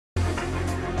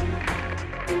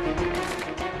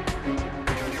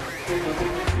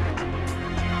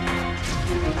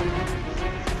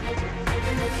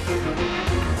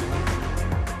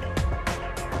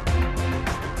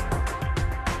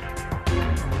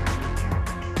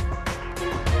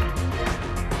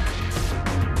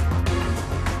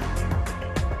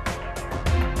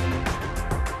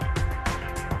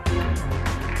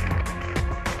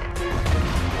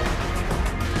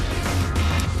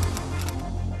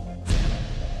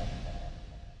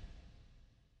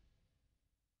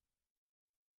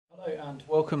And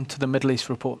welcome to the Middle East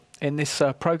Report. In this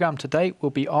programme today, we'll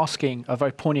be asking a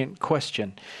very poignant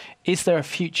question. Is there a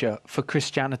future for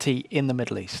Christianity in the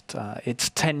Middle East? It's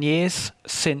 10 years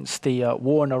since the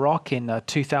war in Iraq in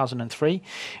 2003,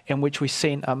 in which we've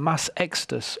seen a mass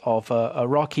exodus of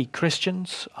Iraqi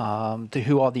Christians,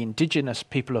 who are the indigenous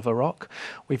people of Iraq.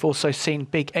 We've also seen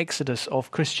big exodus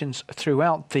of Christians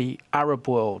throughout the Arab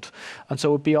world. And so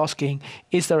we'll be asking,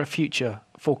 is there a future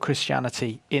for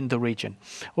Christianity in the region?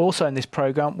 Also in this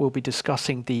programme, we'll be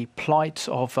discussing the plight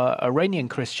of Iranian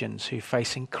Christians who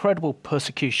face incredible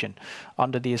persecution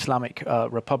under the Islamic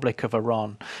Republic of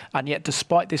Iran. And yet,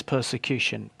 despite this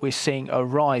persecution, we're seeing a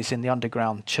rise in the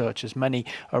underground church as many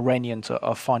Iranians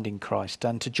are finding Christ.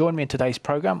 And to join me in today's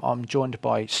programme, I'm joined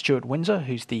by Stuart Windsor,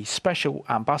 who's the Special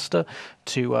Ambassador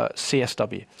to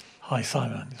CSW. Hi,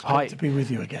 Simon. It's great to be with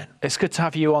you again. It's good to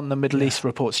have you on the Middle East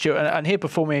Report, Stuart. And here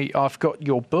before me, I've got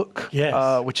your book,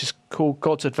 which is called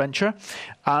God's Adventure.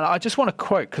 And I just want to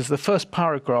quote, because the first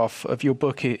paragraph of your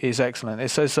book is excellent. It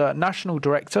says, National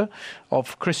Director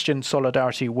of Christian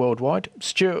Solidarity Worldwide,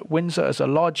 Stuart Windsor is a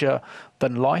larger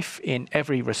than life in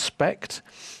every respect,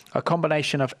 a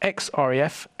combination of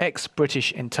ex-RAF,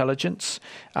 ex-British intelligence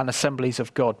and Assemblies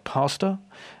of God pastor.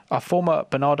 A former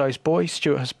Barnardo's boy,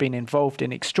 Stuart has been involved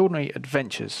in extraordinary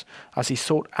adventures as he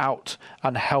sought out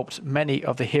and helped many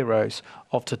of the heroes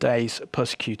of today's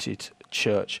persecuted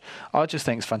church. I just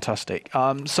think it's fantastic.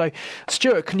 So,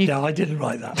 Stuart, can you... Yeah, I didn't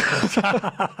write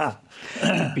that.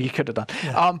 You could have done.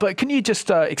 Yeah. But can you just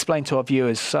explain to our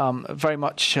viewers very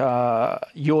much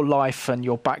your life and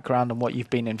your background and what you've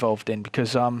been involved in?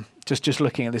 Because just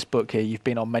looking at this book here, you've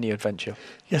been on many adventures.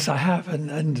 Yes, I have.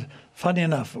 And funny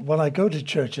enough, when I go to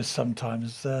churches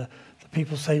sometimes, the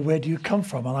people say, where do you come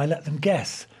from? And I let them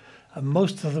guess. And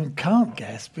most of them can't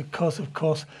guess because, of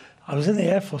course, I was in the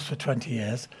Air Force for 20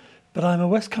 years, but I'm a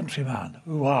West Country man,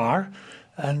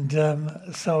 and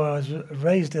so I was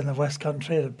raised in the West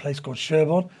Country at a place called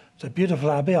Sherborne. It's a beautiful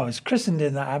abbey. I was christened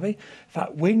in that abbey. In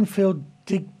fact, Wingfield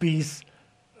Digby's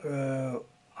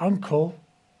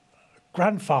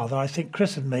grandfather, I think,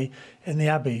 christened me in the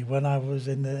abbey when I was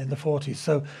in the 40s.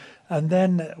 So, and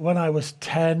then when I was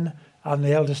 10, I'm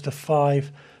the eldest of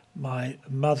 5. My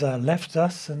mother left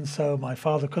us, and so my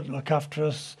father couldn't look after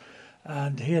us.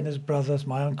 And he and his brothers,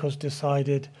 my uncles,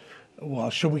 decided, well,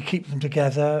 should we keep them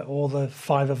together, all the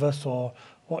 5 of us, or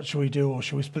what should we do, or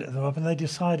should we split them up? And they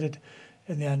decided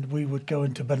in the end we would go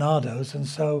into Barnardo's. And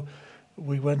so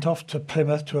we went off to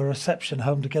Plymouth to a reception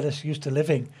home to get us used to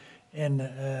living in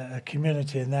a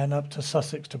community, and then up to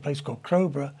Sussex to a place called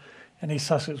Crowborough in East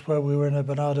Sussex, where we were in a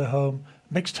Barnardo home,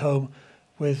 mixed home,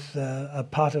 with a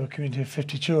part of a community of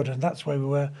 50 children. That's where we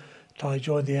were. I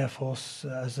joined the Air Force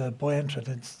as a boy entrant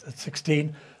at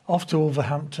 16, off to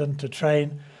Wolverhampton to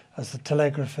train as a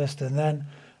telegraphist. And then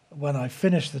when I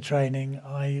finished the training,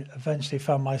 I eventually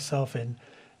found myself in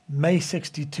May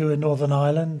 62 in Northern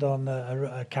Ireland on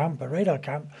a radar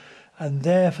camp. And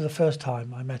there, for the first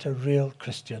time, I met a real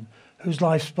Christian whose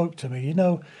life spoke to me. You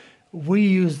know, we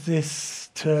use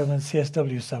this term in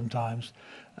CSW sometimes.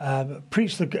 When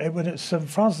it's St.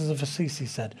 Francis of Assisi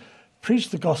said, preach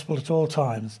the gospel at all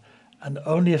times, and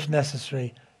only if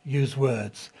necessary, use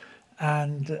words.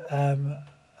 And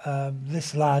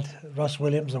this lad, Russ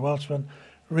Williams, a Welshman,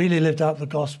 really lived out the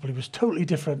gospel. He was totally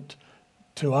different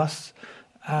to us.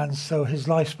 And so his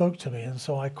life spoke to me. And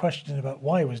so I questioned him about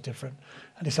why he was different.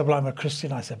 And he said, well, I'm a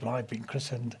Christian. I said, well, I've been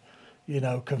christened,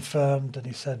 confirmed. And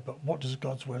he said, but what does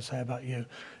God's word say about you?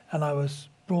 And I was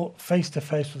brought face to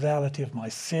face with the reality of my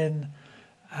sin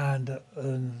and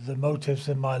the motives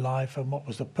in my life and what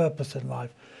was the purpose in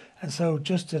life. And so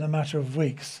just in a matter of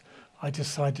weeks, I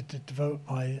decided to devote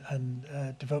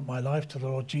my life to the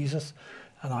Lord Jesus.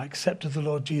 And I accepted the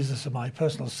Lord Jesus as my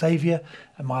personal saviour,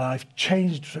 and my life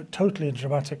changed totally and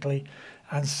dramatically.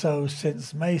 And so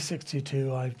since May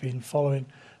 62, I've been following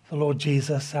the Lord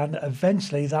Jesus, and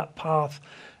eventually that path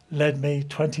led me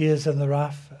 20 years in the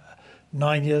RAF,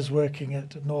 9 years working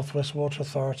at North West Water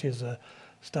Authority as a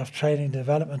staff training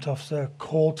development officer,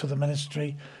 called to the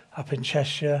ministry up in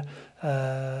Cheshire,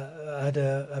 at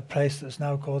a place that's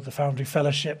now called the Foundry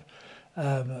Fellowship,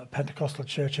 a Pentecostal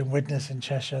church and witness in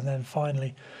Cheshire, and then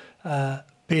finally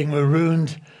being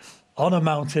marooned on a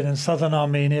mountain in southern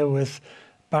Armenia with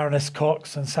Baroness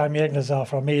Cox and Sam Yegnazar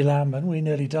from Elam, and we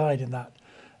nearly died in that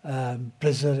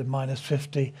blizzard at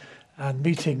 -50, and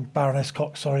meeting Baroness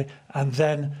Cox, and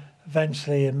then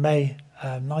eventually in May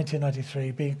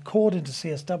 1993 being called into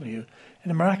CSW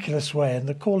in a miraculous way, and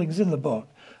the calling's in the book.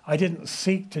 I didn't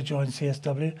seek to join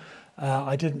CSW,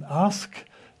 I didn't ask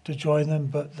to join them,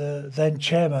 but the then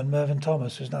chairman, Mervyn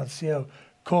Thomas, who's now the CEO,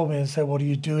 called me and said, what are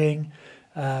you doing?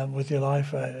 with your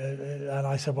life? And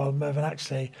I said, well, Mervyn,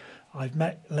 actually, I've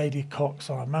met Lady Cox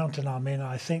on a mountain army, and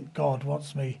I think God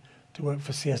wants me to work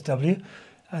for CSW.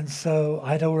 And so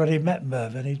I'd already met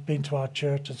Mervyn. He'd been to our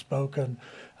church and spoken.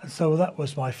 And so that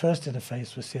was my first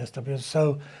interface with CSW. And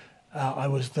so I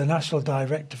was the national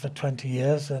director for 20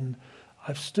 years, and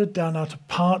I've stood down now to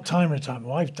part-time retirement.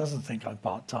 My wife doesn't think I'm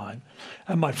part-time,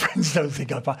 and my friends don't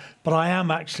think I'm part-time, but I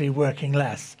am actually working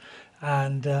less.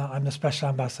 And I'm the special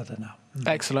ambassador now.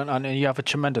 Excellent, and you have a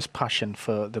tremendous passion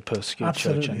for the persecuted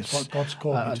church. Absolutely, it's what God's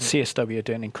called me and to. CSW are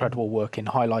doing incredible work in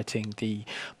highlighting the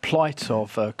plight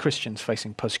of Christians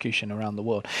facing persecution around the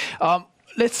world.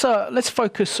 Let's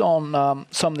focus on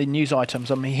some of the news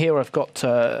items. I mean, here I've got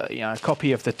a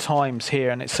copy of the Times here,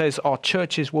 and it says our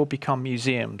churches will become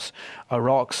museums.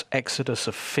 Iraq's exodus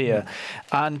of fear,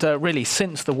 and really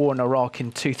since the war in Iraq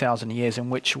in 2,000 years, in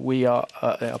which we are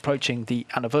approaching the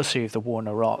anniversary of the war in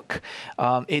Iraq,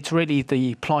 it's really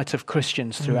the plight of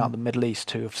Christians throughout the Middle East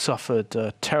who have suffered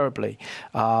terribly,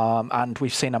 and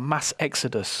we've seen a mass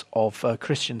exodus of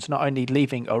Christians not only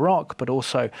leaving Iraq but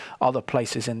also other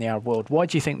places in the Arab world. Why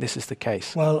do you think this is the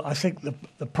case? Well, I think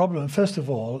the problem, first of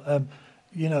all,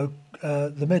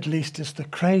 the Middle East is the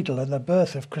cradle and the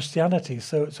birth of Christianity.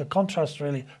 So it's a contrast,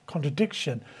 really,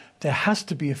 contradiction. There has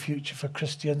to be a future for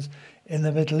Christians in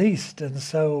the Middle East. And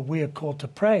so we are called to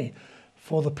pray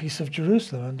for the peace of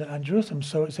Jerusalem and Jerusalem.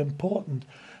 So it's important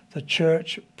the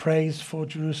church prays for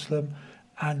Jerusalem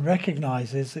and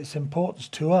recognizes its importance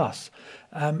to us.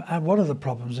 And one of the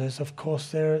problems is, of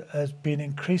course, there has been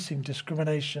increasing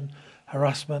discrimination,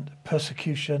 harassment,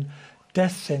 persecution,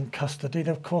 deaths in custody. And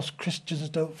of course, Christians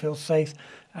don't feel safe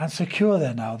and secure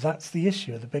there now. That's the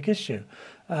issue, the big issue.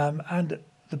 And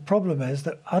the problem is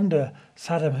that under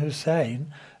Saddam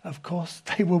Hussein, of course,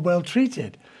 they were well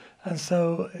treated. And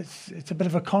so it's a bit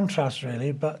of a contrast,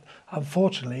 really, but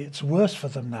unfortunately, it's worse for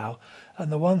them now. And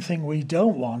the one thing we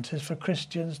don't want is for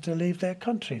Christians to leave their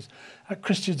countries.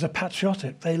 Christians are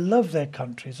patriotic. They love their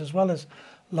countries, as well as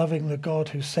loving the God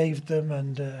who saved them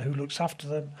and who looks after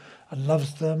them and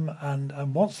loves them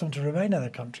and wants them to remain in their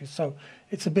countries. So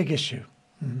it's a big issue.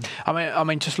 I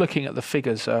mean, just looking at the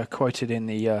figures quoted in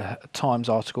the Times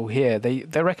article here, they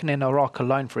reckon in Iraq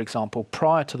alone, for example,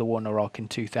 prior to the war in Iraq in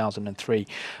 2003,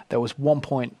 there was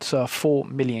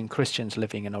 1.4 million Christians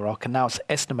living in Iraq, and now it's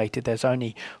estimated there's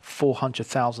only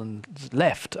 400,000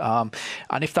 left.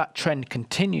 And if that trend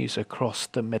continues across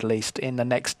the Middle East in the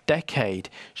next decade,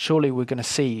 surely we're going to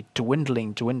see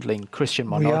dwindling Christian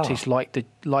minorities like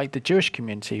the Jewish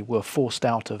community were forced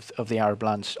out of the Arab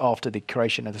lands after the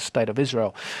creation of the State of Israel.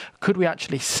 Could we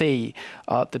actually see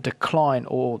the decline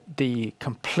or the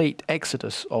complete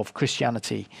exodus of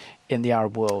Christianity in the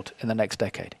Arab world in the next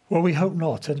decade? Well, we hope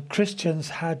not. And Christians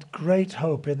had great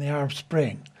hope in the Arab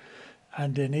Spring.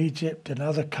 And in Egypt and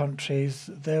other countries,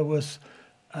 there was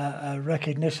a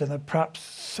recognition that perhaps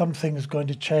something is going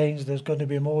to change. There's going to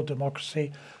be more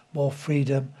democracy, more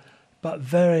freedom. But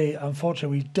very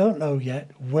unfortunately, we don't know yet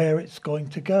where it's going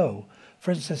to go.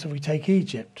 For instance, if we take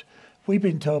Egypt, we've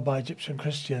been told by Egyptian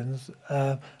Christians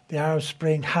the Arab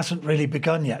Spring hasn't really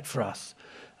begun yet for us.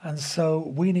 And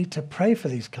so we need to pray for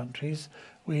these countries.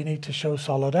 We need to show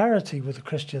solidarity with the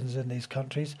Christians in these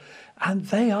countries. And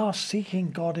they are seeking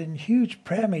God in huge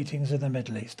prayer meetings in the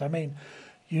Middle East. I mean,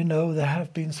 there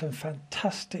have been some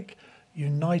fantastic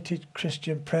united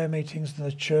Christian prayer meetings in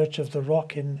the Church of the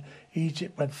Rock in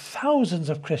Egypt, when thousands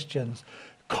of Christians,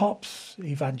 Copts,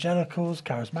 evangelicals,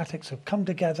 charismatics have come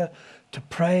together to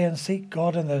pray and seek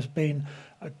God, and there's been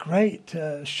a great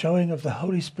showing of the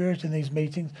Holy Spirit in these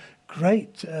meetings,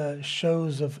 great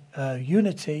shows of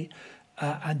unity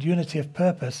and unity of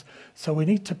purpose. So we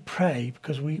need to pray,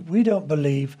 because we don't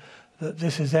believe that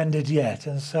this has ended yet.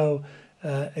 And so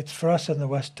it's for us in the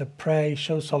West to pray,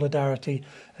 show solidarity,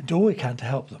 and do all we can to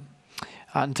help them.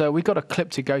 And we've got a clip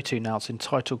to go to now. It's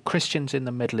entitled "Christians in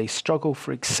the Middle East Struggle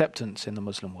for Acceptance in the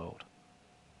Muslim World."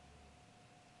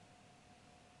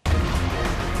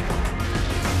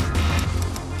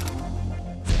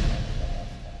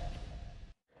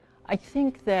 I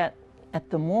think that at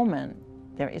the moment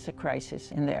there is a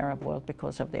crisis in the Arab world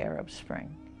because of the Arab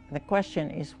Spring. The question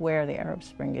is where the Arab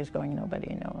Spring is going,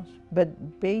 nobody knows.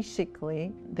 But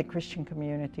basically, the Christian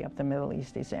community of the Middle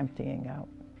East is emptying out.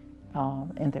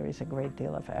 And there is a great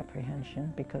deal of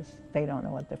apprehension because they don't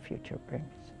know what the future brings.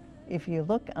 If you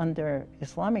look under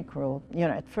Islamic rule,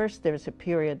 at first there's a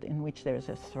period in which there's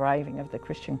a thriving of the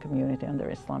Christian community under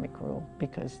Islamic rule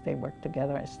because they worked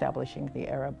together establishing the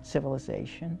Arab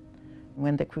civilization.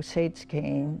 When the Crusades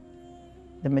came,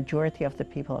 the majority of the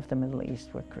people of the Middle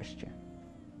East were Christian.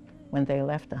 When they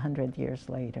left 100 years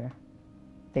later,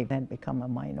 they then become a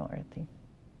minority.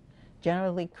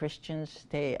 Generally, Christians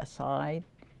stay aside,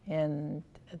 and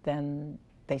then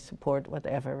they support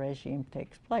whatever regime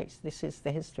takes place. This is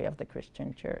the history of the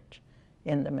Christian church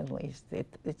in the Middle East.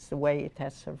 It's the way it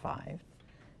has survived.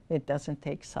 It doesn't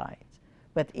take sides.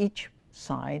 But each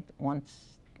side wants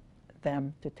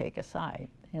them to take a side.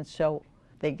 And so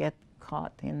they get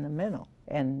caught in the middle.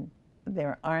 And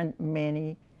there aren't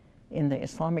many in the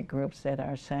Islamic groups that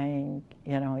are saying,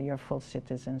 you know, you're full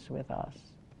citizens with us.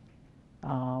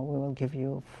 We will give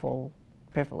you full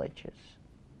privileges.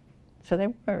 So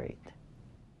they're worried.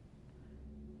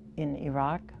 In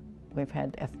Iraq, we've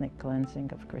had ethnic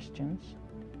cleansing of Christians.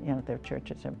 You know, their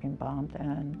churches have been bombed,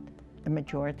 and the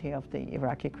majority of the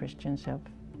Iraqi Christians have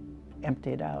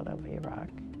emptied out of Iraq.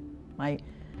 My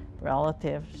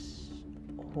relatives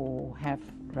who have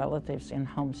relatives in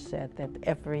Homs said that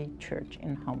every church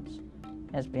in Homs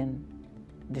has been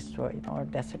destroyed or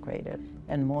desecrated,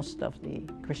 and most of the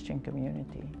Christian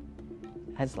community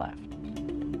has left.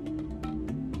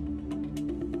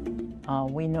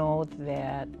 We know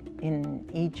that in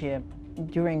Egypt,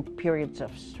 during periods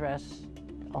of stress,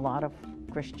 a lot of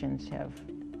Christians have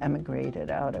emigrated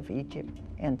out of Egypt,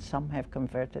 and some have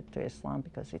converted to Islam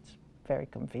because it's very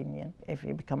convenient. If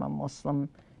you become a Muslim,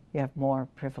 you have more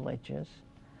privileges.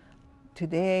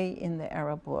 Today in the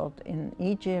Arab world, in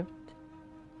Egypt,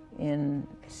 in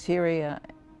Syria,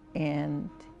 and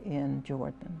in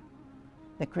Jordan,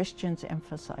 the Christians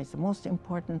emphasize the most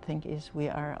important thing is we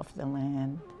are of the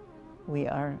land, we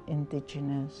are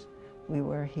indigenous, we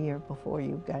were here before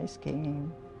you guys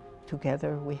came.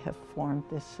 Together we have formed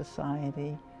this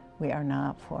society. We are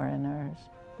not foreigners.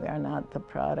 We are not the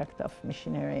product of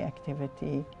missionary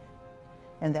activity.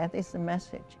 And that is the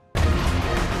message.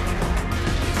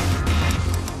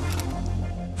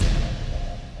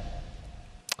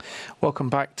 Welcome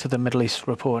back to the Middle East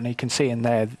Report, and you can see in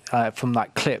there from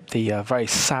that clip the very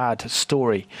sad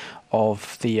story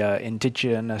of the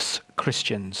indigenous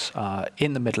Christians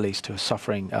in the Middle East who are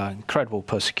suffering incredible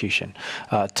persecution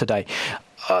today.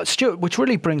 Stuart, which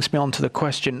really brings me on to the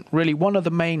question, really one of the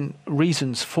main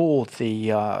reasons for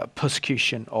the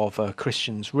persecution of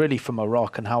Christians really from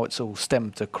Iraq and how it's all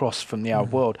stemmed across from the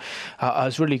Arab world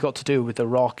has really got to do with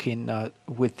Iraq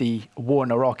with the war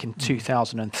in Iraq in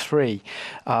 2003.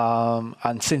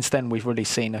 And since then we've really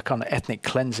seen a kind of ethnic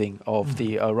cleansing of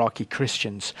the Iraqi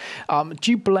Christians.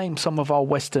 Do you blame some of our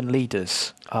Western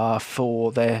leaders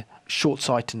for their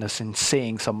short-sightedness in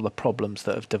seeing some of the problems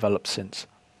that have developed since?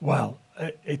 Well,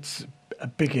 it's a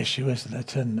big issue, isn't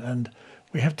it? And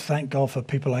we have to thank God for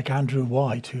people like Andrew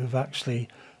White, who have actually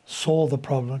saw the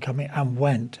problem coming and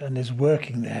went and is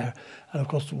working there. And of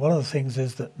course, one of the things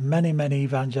is that many, many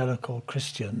evangelical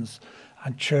Christians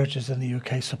and churches in the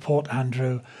UK support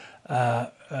Andrew,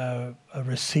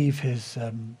 receive his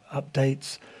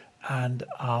updates, and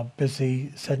are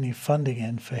busy sending funding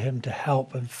in for him to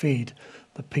help and feed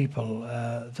the people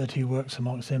that he works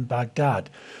amongst in Baghdad.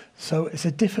 So it's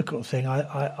a difficult thing.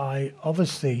 I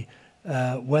obviously,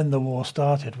 when the war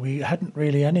started, we hadn't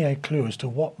really any clue as to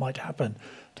what might happen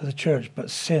to the church. But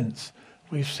since,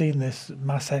 we've seen this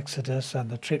mass exodus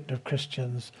and the treatment of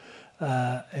Christians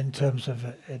in terms of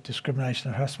discrimination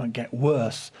and harassment get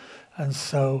worse. And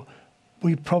so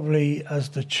we probably, as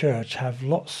the church, have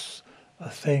lots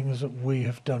of things that we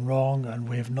have done wrong, and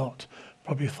we have not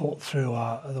probably thought through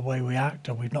the way we act,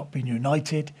 and we've not been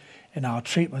united in our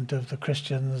treatment of the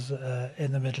Christians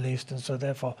in the Middle East, and so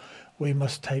therefore we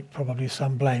must take probably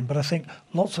some blame. But I think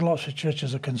lots and lots of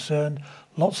churches are concerned,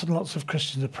 lots and lots of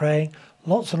Christians are praying,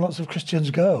 lots and lots of Christians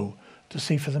go to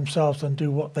see for themselves and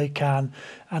do what they can.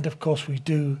 And of course we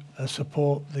do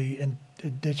support the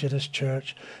indigenous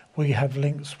church. We have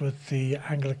links with the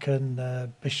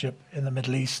Anglican bishop in the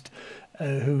Middle East,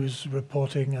 who's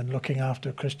reporting and looking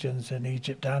after Christians in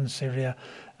Egypt and Syria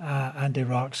and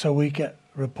Iraq. So we get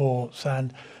reports,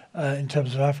 and in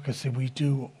terms of advocacy, we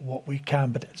do what we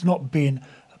can, but it's not been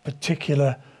a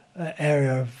particular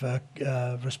area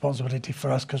of responsibility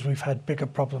for us because we've had bigger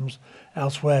problems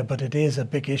elsewhere, but it is a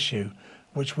big issue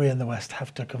which we in the West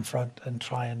have to confront and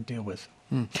try and deal with.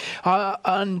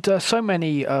 And so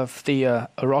many of the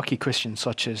Iraqi Christians,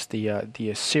 such as the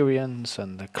Assyrians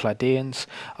and the Chaldeans,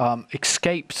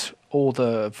 escaped all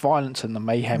the violence and the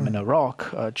mayhem in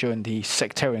Iraq during the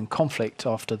sectarian conflict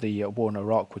after the war in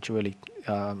Iraq, which really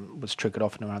was triggered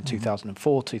off in around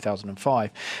 2004,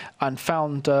 2005, and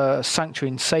found sanctuary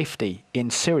and safety in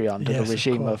Syria under the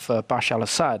regime of Bashar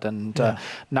al-Assad. And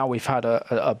now we've had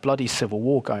a bloody civil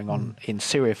war going on in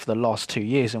Syria for the last 2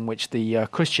 years, in which the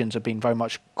Christians have been very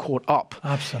much caught up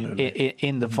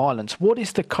in the violence. What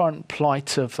is the current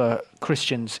plight of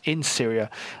Christians in Syria,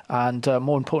 and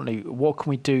more importantly, what can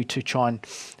we do to try and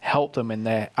help them in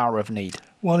their hour of need?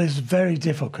 Well, it's very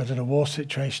difficult in a war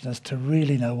situation as to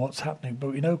really know what's happening,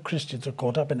 but we know Christians are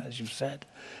caught up in it, as you've said.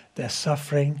 They're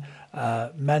suffering,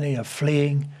 many are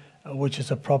fleeing, which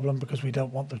is a problem because we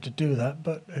don't want them to do that,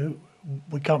 but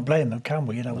we can't blame them, can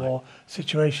we, in a war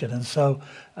situation? And so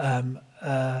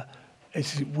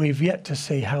we've yet to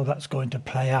see how that's going to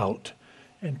play out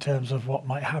in terms of what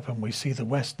might happen. We see the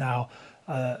West now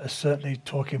certainly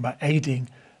talking about aiding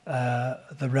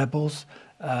the rebels.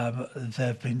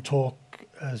 There's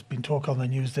been talk on the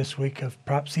news this week of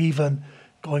perhaps even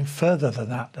going further than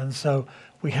that. And so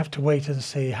we have to wait and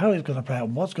see how it's going to play out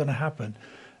and what's going to happen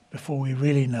before we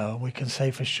really know. We can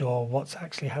say for sure what's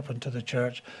actually happened to the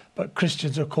church. But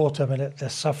Christians are caught up in it, they're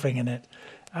suffering in it,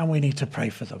 and we need to pray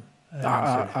for them.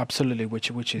 Absolutely, which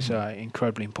is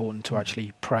incredibly important to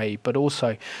actually pray, but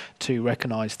also to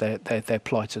recognise their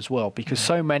plight as well, because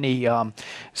so many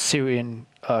Syrian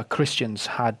Christians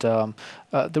had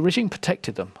the regime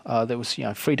protected them. There was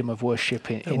freedom of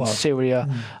worship in Syria,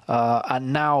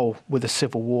 and now with the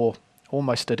civil war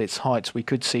almost at its heights, we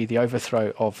could see the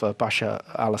overthrow of Bashar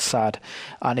al-Assad.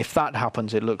 And if that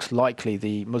happens, it looks likely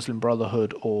the Muslim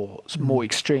Brotherhood or more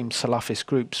extreme Salafist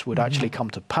groups would actually come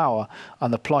to power,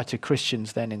 and the plight of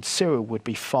Christians then in Syria would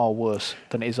be far worse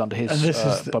than it is under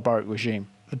his barbaric regime.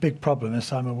 The big problem is,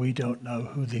 Simon, we don't know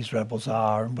who these rebels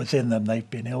are, and within them they've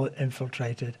been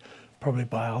infiltrated probably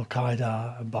by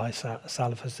Al-Qaeda and by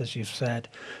Salafists, as you've said.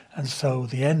 And so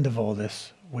the end of all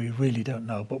this, we really don't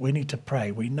know, but we need to pray.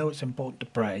 We know it's important to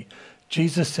pray.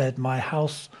 Jesus said, "My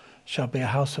house shall be a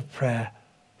house of prayer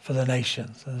for the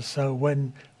nations." And so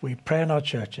when we pray in our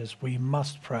churches, we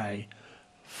must pray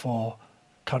for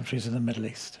countries in the Middle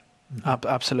East.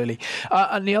 Absolutely.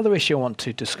 And the other issue I want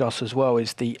to discuss as well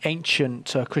is the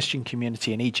ancient Christian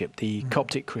community in Egypt, the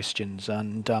Coptic Christians.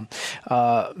 And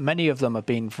many of them have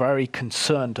been very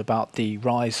concerned about the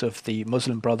rise of the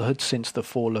Muslim Brotherhood since the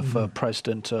fall of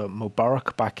President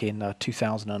Mubarak back in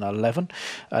 2011.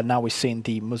 Now we've seen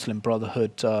the Muslim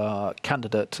Brotherhood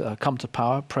candidate come to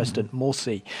power, President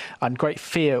Morsi, and great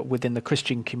fear within the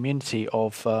Christian community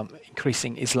of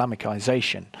increasing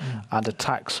Islamicization and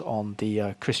attacks on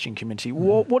the Christian community.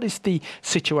 What is the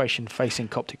situation facing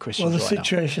Coptic Christians? Well, the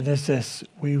situation is this: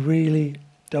 we really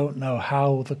don't know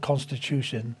how the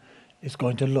constitution is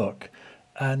going to look.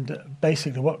 And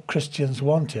basically what Christians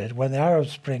wanted when the Arab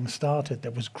Spring started,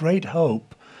 there was great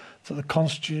hope that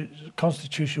the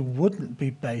constitution wouldn't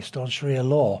be based on Sharia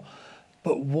law.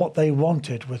 But what they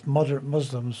wanted with moderate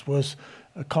Muslims was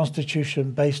a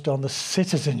constitution based on the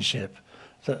citizenship,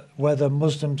 that whether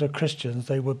Muslims or Christians,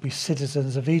 they would be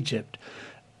citizens of Egypt.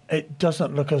 It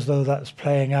doesn't look as though that's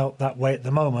playing out that way at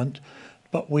the moment,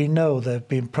 but we know there have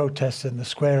been protests in the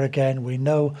square again. We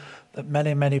know that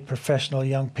many, many professional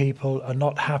young people are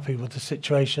not happy with the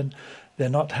situation. They're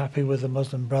not happy with the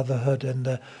Muslim Brotherhood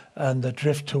and the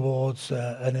drift towards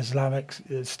an Islamic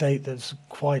state that's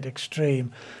quite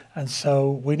extreme. And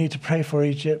so we need to pray for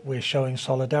Egypt. We're showing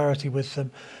solidarity with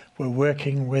them. We're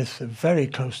working with, very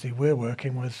closely,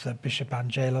 Bishop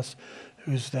Angelos,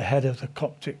 who's the head of the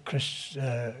Coptic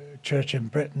Church in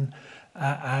Britain,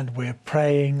 and we're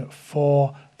praying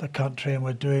for the country, and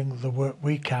we're doing the work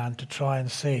we can to try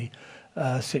and see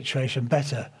a situation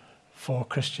better for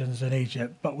Christians in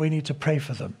Egypt. But we need to pray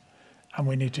for them, and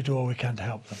we need to do all we can to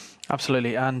help them.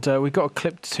 Absolutely, and we've got a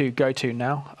clip to go to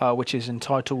now, which is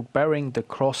entitled "Bearing the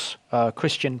Cross,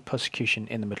 Christian Persecution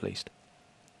in the Middle East."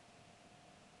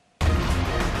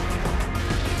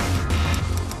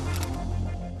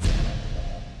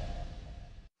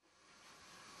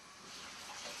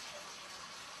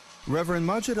 Reverend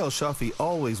Majid al-Shafi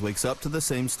always wakes up to the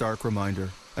same stark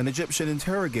reminder. An Egyptian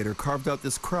interrogator carved out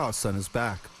this cross on his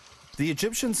back. The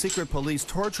Egyptian secret police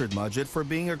tortured Majid for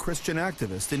being a Christian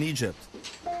activist in Egypt.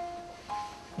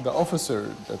 The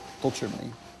officer that tortured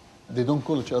me, they don't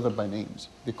call each other by names.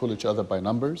 They call each other by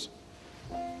numbers.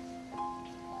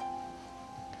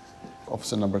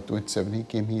 Officer number 27, he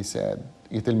came, he said,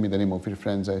 "You tell me the name of your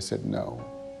friends." I said, "No."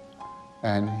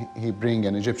 And he bring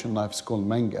an Egyptian knife called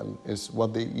mangal, is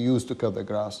what they use to cut the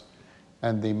grass.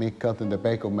 And they make cut in the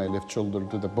back of my left shoulder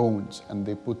to the bones, and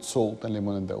they put salt and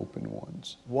lemon in the open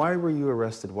wounds. Why were you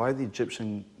arrested? Why did the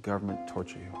Egyptian government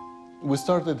torture you? We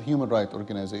started a human rights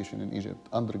organization in Egypt,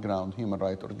 underground human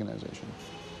rights organization.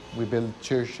 We build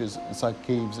churches inside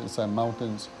caves, inside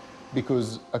mountains,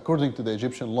 because according to the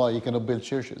Egyptian law, you cannot build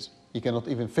churches. You cannot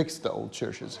even fix the old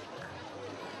churches.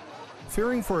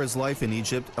 Fearing for his life in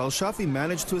Egypt, Al-Shafi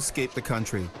managed to escape the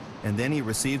country, and then he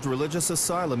received religious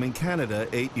asylum in Canada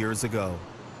 8 years ago.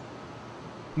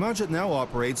 Majid now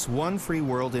operates One Free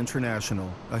World International,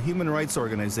 a human rights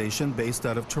organization based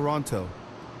out of Toronto.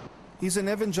 He's an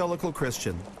evangelical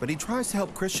Christian, but he tries to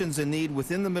help Christians in need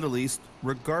within the Middle East,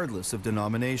 regardless of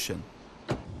denomination.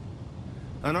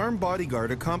 An armed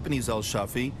bodyguard accompanies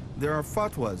Al-Shafi. There are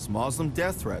fatwas, Muslim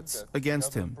death threats,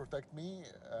 against him.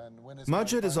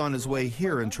 Majid is on his way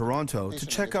here in Toronto to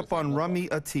check up on Rami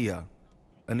Atiyah,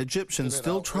 an Egyptian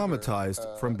still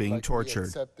traumatized from being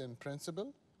tortured.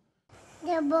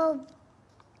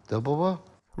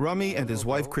 Rami and his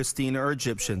wife Christine are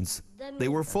Egyptians. They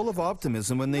were full of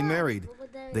optimism when they married.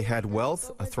 They had wealth,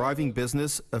 a thriving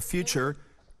business, a future,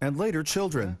 and later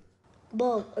children.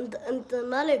 But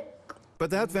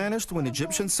that vanished when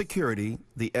Egyptian security,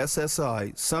 the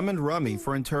SSI, summoned Rami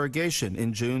for interrogation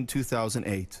in June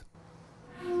 2008.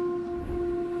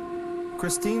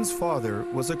 Christine's father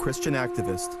was a Christian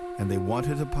activist, and they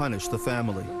wanted to punish the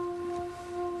family.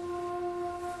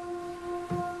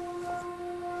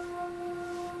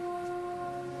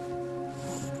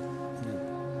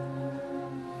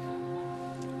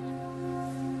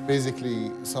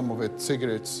 Basically, some of it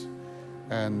cigarettes,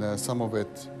 and some of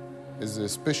it is a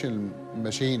special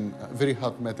machine, very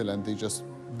hot metal, and they just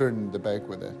burn the bag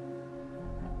with it.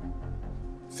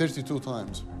 32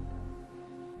 times.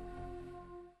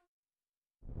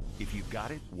 If you've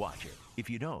got it, watch it. If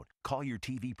you don't, call your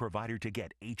TV provider to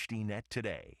get HDNet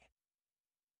today.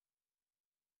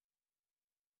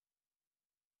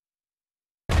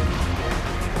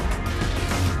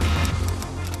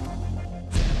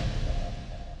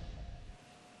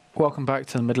 Welcome back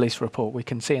to the Middle East Report. We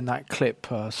can see in that clip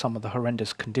some of the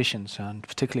horrendous conditions and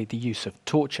particularly the use of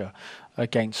torture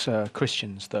against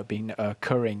Christians that have been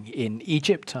occurring in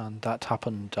Egypt, and that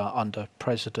happened under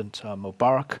President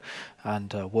Mubarak,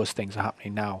 and worse things are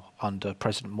happening now under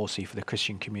President Morsi for the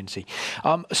Christian community.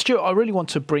 Stuart, I really want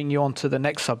to bring you on to the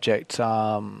next subject,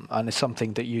 and it's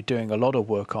something that you're doing a lot of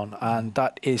work on, and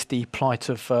that is the plight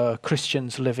of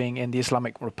Christians living in the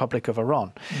Islamic Republic of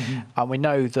Iran. Mm-hmm. And we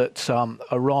know that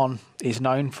Iran is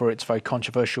known for its very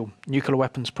controversial nuclear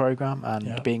weapons program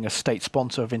and being a state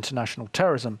sponsor of international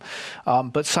terrorism.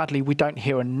 But sadly, we don't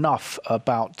hear enough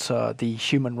about the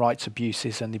human rights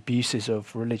abuses and the abuses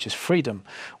of religious freedom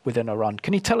within Iran.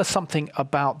 Can you tell us something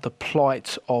about the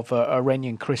plight of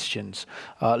Iranian Christians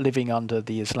living under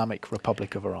the Islamic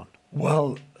Republic of Iran?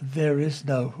 Well, there is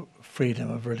no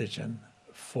freedom of religion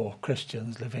for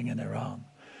Christians living in Iran.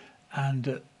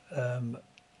 And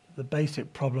the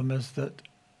basic problem is that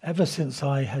ever since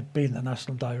I had been the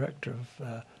National Director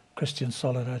of Christian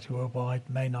Solidarity Worldwide,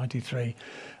 May '93,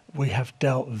 we have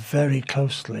dealt very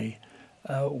closely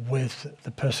with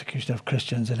the persecution of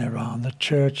Christians in Iran. The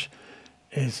church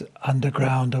is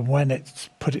underground, and when it's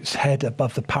put its head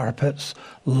above the parapets,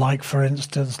 like, for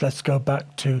instance, let's go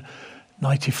back to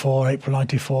April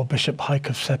 94, Bishop Haik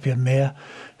of Sepia Mir,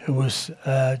 who was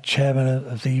chairman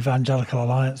of the Evangelical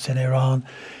Alliance in Iran,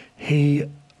 he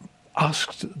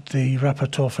asked the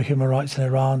Rapporteur for Human Rights in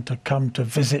Iran to come to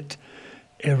visit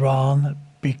Iran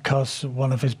because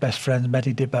one of his best friends,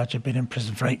 Mehdi Dibaj, had been in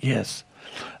prison for 8 years.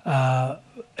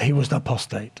 He was an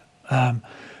apostate.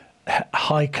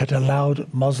 Haik had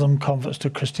allowed Muslim converts to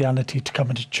Christianity to come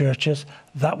into churches.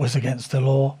 That was against the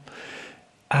law.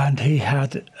 And he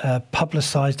had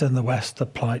publicized in the West the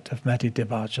plight of Mehdi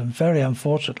Dibaj. And very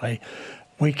unfortunately,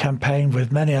 we campaigned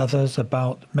with many others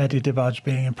about Mehdi Dibaj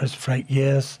being in prison for 8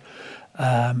 years.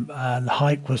 And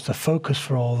Haik was the focus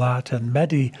for all that. And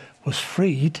Mehdi was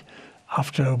freed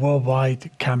after a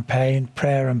worldwide campaign,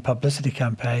 prayer and publicity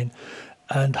campaign.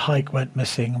 And Haik went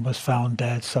missing and was found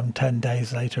dead some 10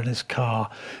 days later in his car.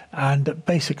 And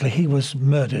basically he was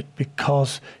murdered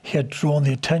because he had drawn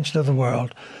the attention of the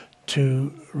world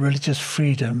to religious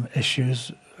freedom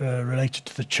issues related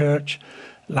to the church,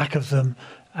 lack of them,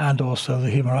 and also the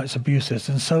human rights abuses.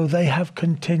 And so they have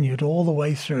continued all the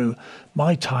way through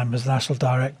my time as National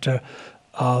Director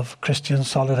of Christian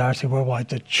Solidarity Worldwide.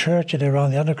 The church in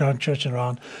Iran, the underground church in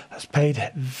Iran, has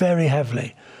paid very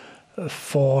heavily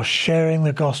for sharing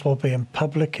the gospel, being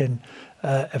public in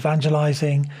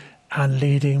evangelizing and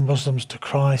leading Muslims to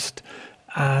Christ.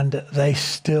 And they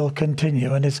still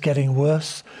continue, and it's getting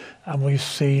worse. And we've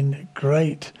seen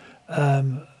great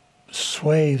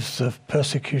swathes of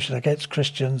persecution against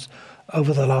Christians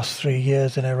over the last 3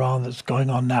 years in Iran that's going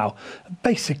on now.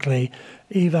 Basically,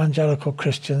 evangelical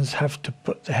Christians have to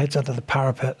put their heads under the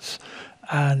parapets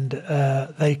and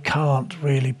they can't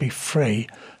really be free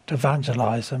to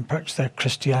evangelize and practice their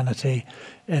Christianity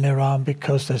in Iran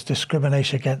because there's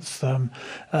discrimination against them.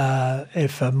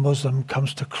 If a Muslim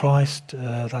comes to Christ,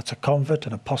 that's a convert,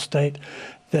 an apostate,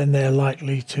 then they're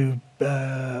likely to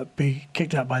be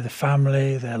kicked out by the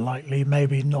family. They're likely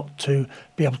maybe not to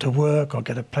be able to work or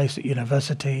get a place at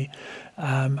university,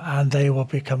 and they will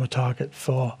become a target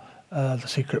for the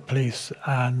secret police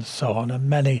and so on, and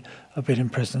many have been in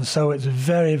prison. So it's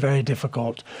very, very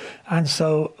difficult. And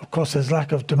so, of course, there's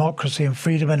lack of democracy and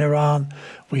freedom in Iran.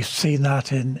 We've seen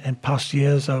that in past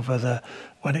years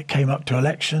when it came up to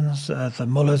elections. The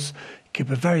mullahs keep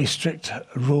a very strict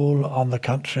rule on the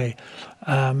country.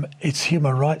 Its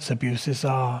human rights abuses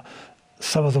are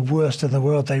some of the worst in the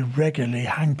world. They regularly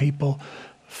hang people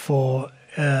for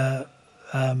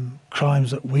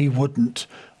crimes that we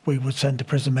would send to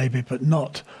prison maybe, but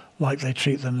not like they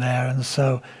treat them there. And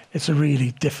so it's a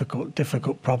really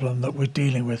difficult problem that we're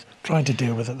trying to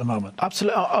deal with at the moment.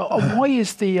 Absolutely. Why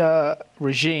is the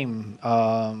regime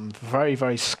very,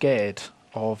 very scared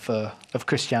of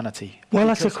Christianity? Well,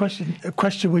 that's a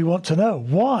question we want to know.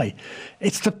 Why?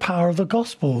 It's the power of the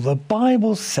gospel. The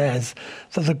Bible says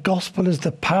that the gospel is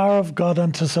the power of God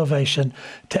unto salvation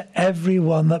to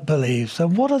everyone that believes.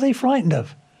 And what are they frightened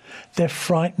of? They're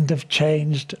frightened of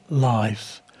changed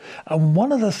lives. And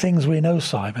one of the things we know,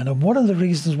 Simon, and one of the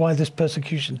reasons why this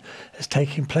persecution is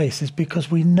taking place is because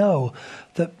we know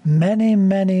that many,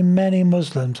 many, many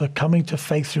Muslims are coming to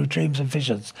faith through dreams and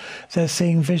visions. They're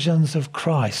seeing visions of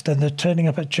Christ, and they're turning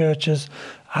up at churches,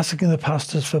 asking the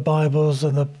pastors for Bibles,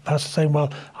 and the pastor saying,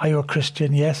 well, are you a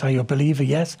Christian? Yes. Are you a believer?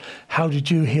 Yes. How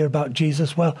did you hear about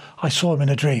Jesus? Well, I saw him in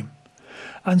a dream.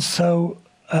 And so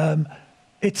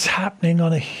it's happening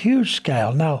on a huge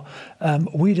scale. Now,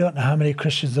 we don't know how many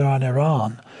Christians there are in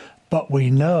Iran, but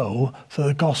we know that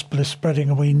the gospel is spreading,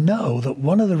 and we know that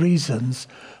one of the reasons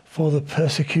for the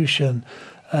persecution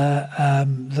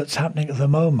that's happening at the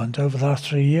moment over the last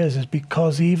 3 years is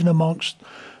because even amongst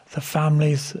the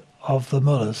families of the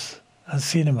mullahs and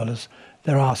senior mullahs,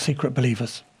 there are secret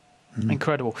believers.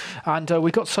 Incredible. And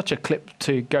we've got such a clip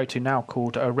to go to now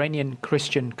called Iranian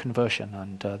Christian Conversion.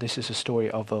 And this is a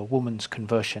story of a woman's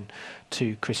conversion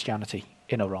to Christianity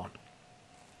in Iran.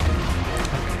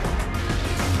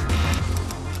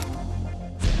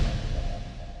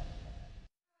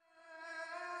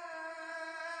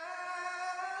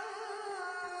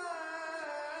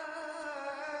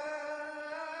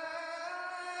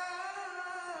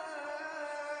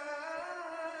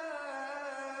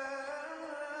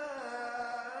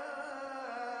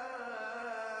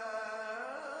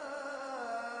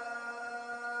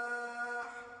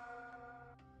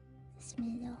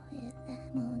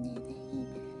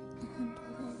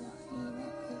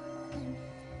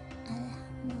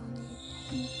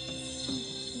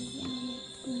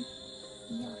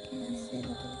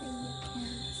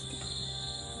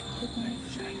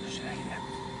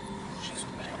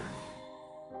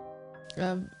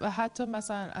 و حتی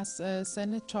مثلا از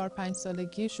سن 4-5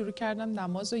 سالگی شروع کردم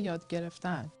نماز رو یاد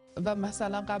گرفتن و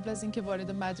مثلا قبل از اینکه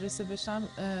وارد مدرسه بشم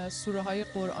سوره های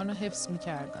قرآن رو حفظ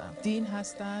میکردم. دین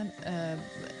هستن،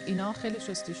 اینا خیلی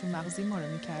شستشون مغزی ما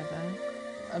رو میکردن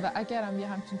و اگرم یه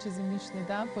همچین چیزی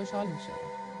میشنیدم خوشحال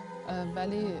میشدم،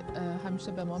 ولی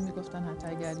همیشه به ما میگفتن حتی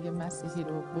اگر یه مسیحی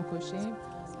رو بکشیم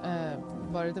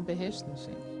وارد بهشت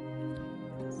میشیم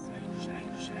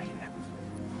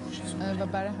و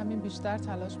برای همین بیشتر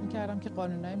تلاش میکردم که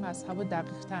قانونهای مذهب رو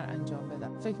دقیق‌تر انجام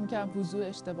بدم. فکر میکردم وضوء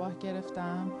اشتباه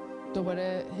گرفتم،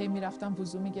 دوباره هی میرفتم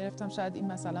وضوء میگرفتم، شاید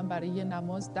این مثلا برای یه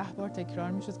نماز 10 بار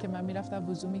تکرار میشد که من میرفتم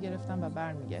وضوء میگرفتم و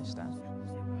برمیگشتم.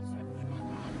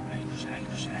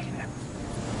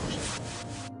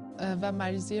 و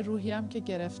مریضی روحی هم که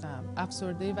گرفتم،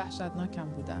 افسرده وحشتناکم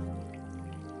بودم.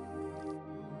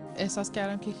 احساس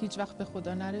کردم که هیچ وقت به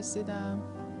خدا نرسیدم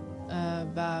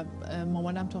و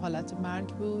مامانم تو حالت مرگ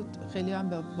بود. خیلی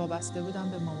هم وابسته بودم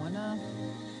به مامانم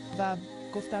و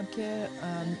گفتم که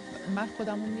من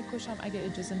خودمو میکشم اگه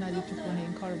اجازه ندید تو خونه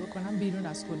این کارو بکنم، بیرون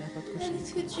از خونه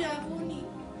خودکشی. تو جوونی،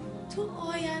 تو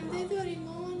آینده داری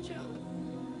مامان جان.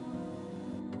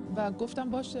 و گفتم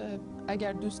باشه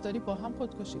اگر دوست داری با هم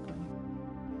خودکشی کنیم.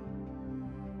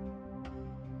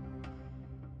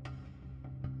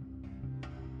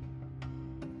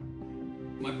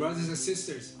 My brothers and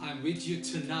sisters, I'm with you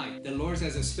tonight. The Lord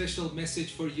has a special message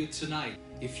for you tonight.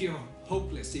 If you're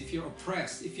hopeless, if you're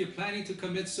oppressed, if you're planning to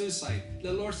commit suicide,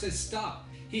 the Lord says stop.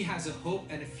 He has a hope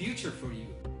and a future for you.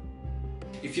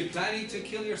 If you're planning to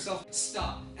kill yourself,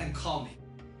 stop and call me.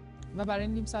 و برای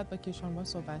نیم ساعت با کشانوار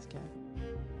صحبت کرد.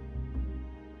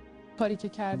 کاری که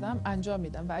کردم انجام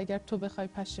میدم و اگر تو بخوای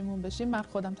پشیمون بشی من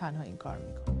خودم تنها این کار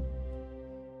میکنم.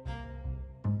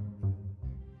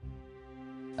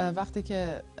 وقتی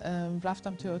که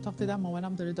رفتم توی اتاق دیدم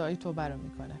مامانم داره دعای توبه رو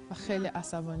میکنه و خیلی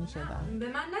عصبانی شدم. به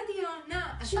من ندیا، نه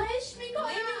چایش میکنم.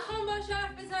 نمیخوام باش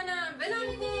حرف بزنم،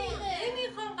 ولم کن.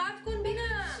 نمیخوام، قطع کن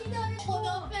بینم. چی داره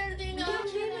خدا فردینا؟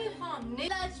 نمیخوام.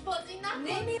 لجبازی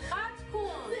نکن. قطع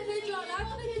کن.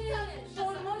 خجالت بکش.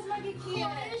 هرمز مگه کیه؟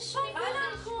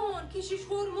 ولم کن. کشیش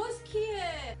هرمز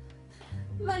کیه؟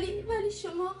 ولی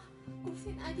شما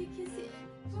گفتین اگه کسی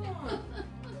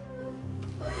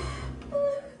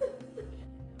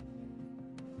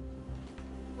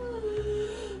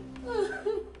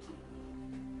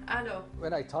الو.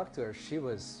 When I talked to her, she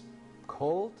was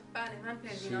cold. بله من She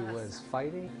پردینا was هستم.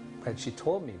 fighting, and she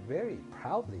told me very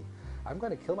proudly, "I'm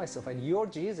going to kill myself, and your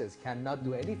Jesus cannot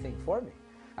do anything for me."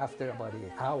 After about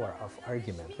an hour of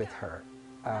argument with her,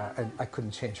 and I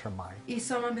couldn't change her mind.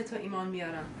 عیسی من به تو ایمان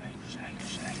میارم.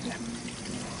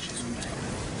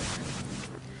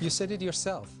 You said it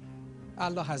yourself.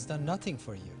 Allah has done nothing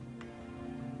for you.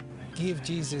 Give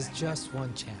Jesus just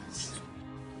one chance.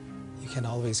 You can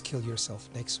always kill yourself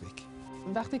next week.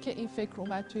 وقتی که این فکر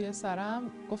اومد توی سرم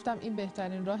گفتم این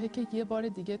بهترین راهه که یه بار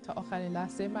دیگه تا آخرین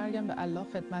لحظه مرگم به الله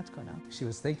خدمت کنم. She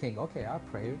was thinking, okay,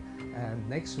 I'll pray, and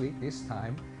next week, this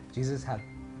time, Jesus had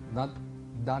not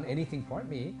done anything for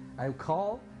me. I call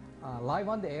live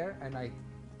on the air, and I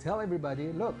tell everybody,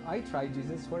 look, I tried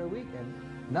Jesus for a week, and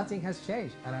nothing has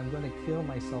changed, and I'm going to kill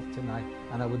myself tonight,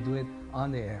 and I would do it on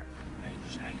the air.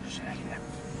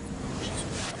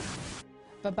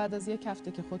 و بعد از یک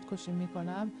هفته که خودکشی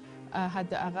میکنم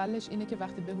حداقلش اینه که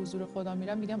وقتی به حضور خدا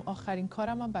میرم میگم آخرین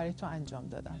کارم من برای تو انجام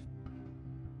دادم.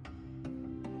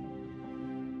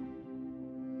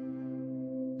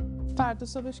 فردا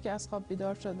صبحش که از خواب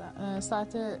بیدار شدم،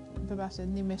 ساعت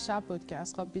نیمه شب بود که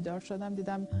از خواب بیدار شدم،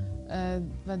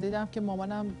 دیدم که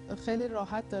مامانم خیلی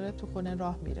راحت داره تو خونه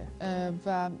راه میره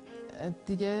و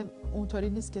دیگه اونطوری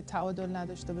نیست که تعادل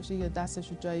نداشته باشه یا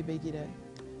دستشو جایی بگیره.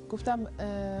 گفتم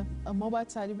ما باید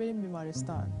سریع بریم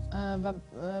بیمارستان و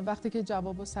وقتی که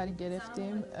جوابو سریع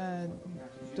گرفتیم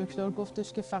دکتر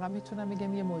گفتش که فقط میتونم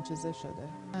بگم یه معجزه شده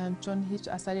چون هیچ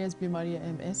اثری از بیماری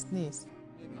MS نیست.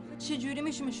 چه جوری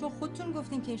میشه؟ شما خودتون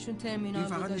گفتین که ایشون ترمینال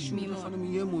بود داشت میمون. خانم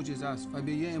یه معجزه است و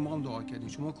به یه امام دعا کردین.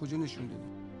 شما کجا نشون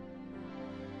دادین؟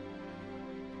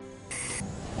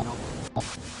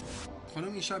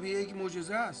 خانم این شبیه یک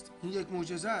معجزه است. این یک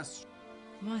معجزه است.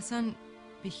 ما اصلا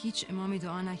به هیچ امامی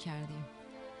دعا نکردیم.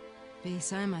 به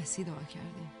عیسی مسیح دعا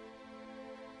کردیم.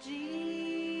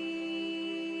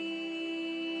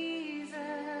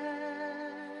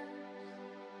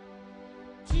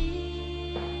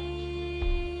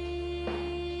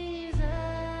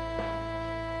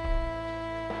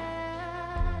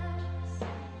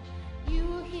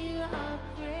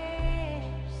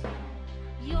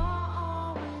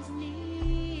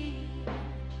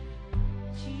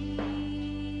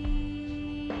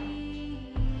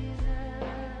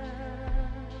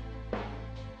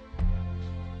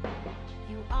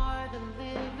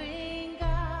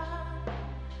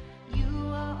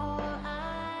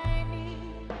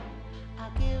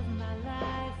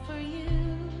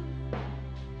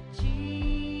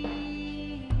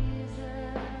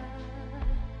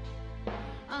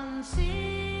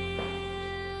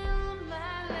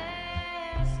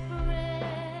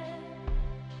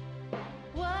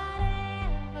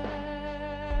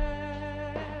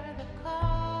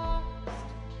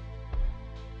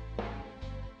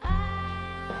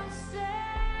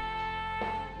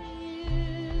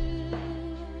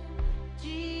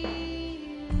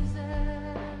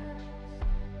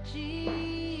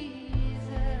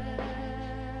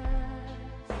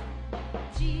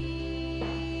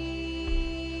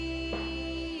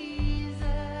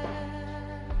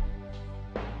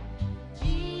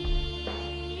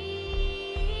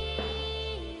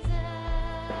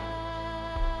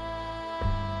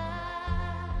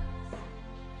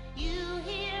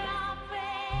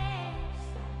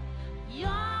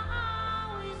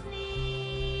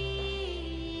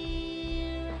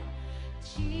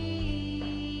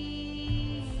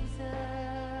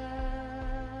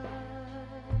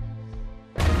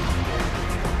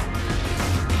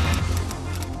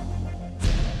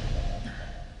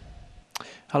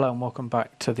 Hello and welcome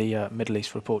back to the Middle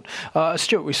East Report.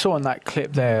 Stuart, we saw in that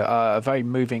clip there a very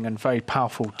moving and very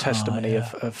powerful testimony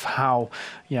of how,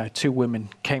 you know, two women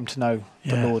came to know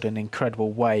the Lord in an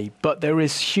incredible way. But there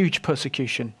is huge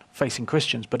persecution facing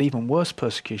Christians, but even worse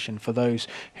persecution for those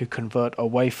who convert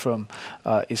away from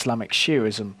Islamic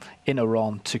Shiism in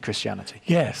Iran to Christianity.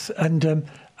 Yes, and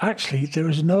actually there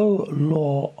is no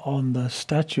law on the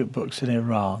statute books in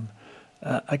Iran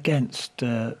against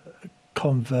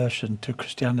conversion to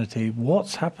Christianity.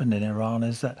 What's happened in Iran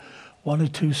is that one or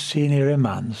two senior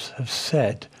imams have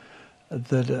said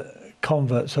that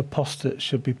converts, apostates,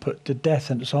 should be put to death,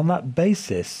 and it's on that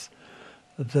basis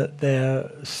that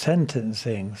they're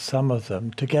sentencing some of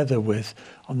them, together with,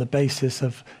 on the basis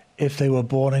of if they were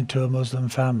born into a Muslim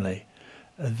family,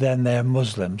 then they're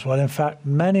Muslims. Well, in fact,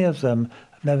 many of them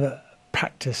have never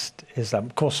practiced Islam.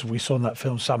 Of course, we saw in that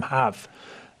film some have,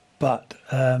 but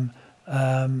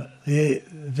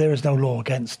there is no law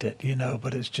against it, you know,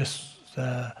 but it's just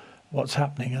what's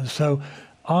happening. And so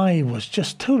I was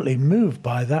just totally moved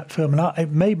by that film, and it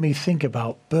made me think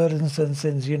about burdens and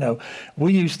sins. You know,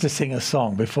 we used to sing a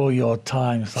song before your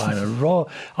time, Simon.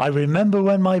 I remember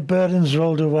when my burdens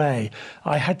rolled away.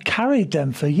 I had carried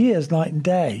them for years, night and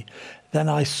day. Then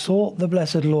I sought the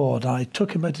blessed Lord, and I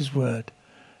took him at his word.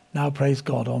 Now, praise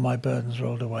God, all my burdens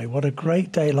rolled away. What a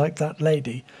great day, like that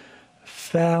lady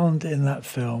found in that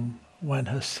film when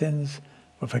her sins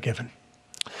were forgiven.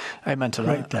 Amen to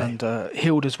that. And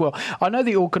healed as well. I know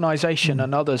the organisation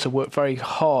and others have worked very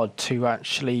hard to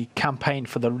actually campaign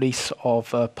for the release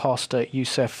of Pastor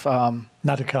Youssef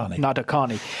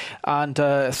Nadakani. And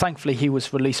thankfully he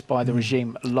was released by the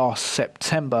regime last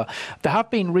September. There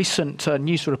have been recent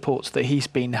news reports that he's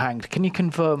been hanged. Can you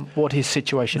confirm what his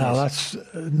situation is? No, that's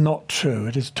not true.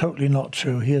 It is totally not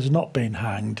true. He has not been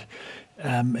hanged.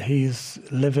 He's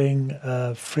living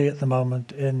free at the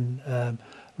moment in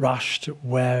Rasht,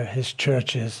 where his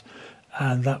church is,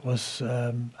 and that was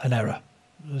an error.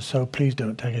 So please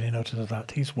don't take any notice of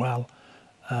that. He's well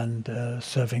and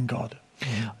serving God.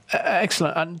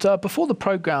 Excellent. And before the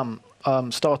programme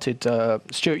started,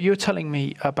 Stuart, you were telling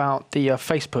me about the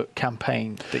Facebook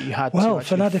campaign that you had. Well,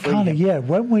 for Nadakani, yeah.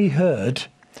 When we heard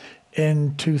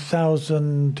in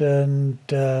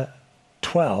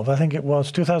 2012, I think it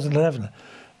was 2011,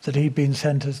 that he'd been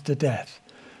sentenced to death,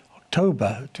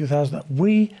 October 2000,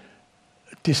 we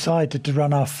decided to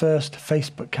run our first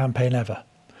Facebook campaign ever.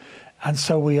 And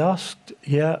so we asked,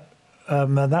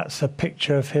 and that's a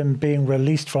picture of him being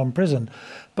released from prison.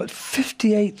 But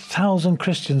 58,000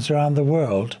 Christians around the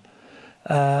world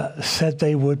said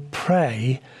they would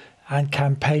pray and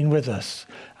campaign with us.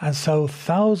 And so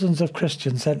thousands of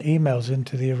Christians sent emails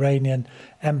into the Iranian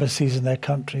embassies in their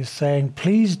countries saying,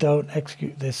 please don't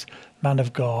execute this man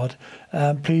of God.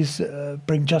 Please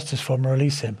bring justice for him and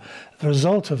release him. The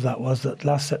result of that was that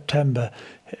last September,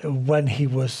 when he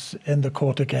was in the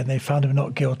court again, they found him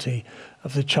not guilty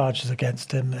of the charges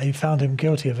against him. They found him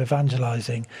guilty of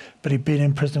evangelizing, but he'd been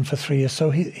in prison for 3 years,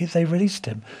 so they released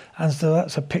him. And so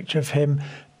that's a picture of him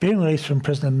being released from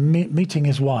prison and meeting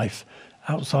his wife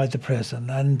outside the prison.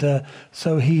 And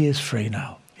so he is free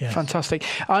now. Yes. Fantastic.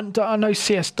 And I know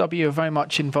CSW are very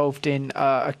much involved in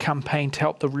a campaign to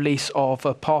help the release of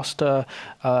Pastor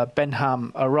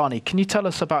Benham Irani. Can you tell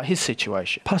us about his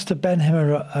situation? Pastor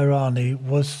Benham Irani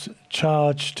was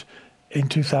charged in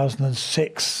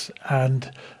 2006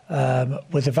 and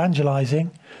with evangelizing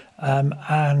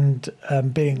and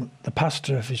being the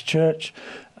pastor of his church.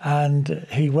 And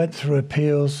he went through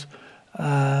appeals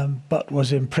but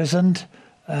was imprisoned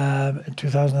in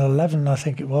 2011, I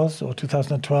think it was, or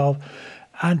 2012,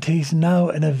 and he's now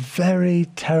in a very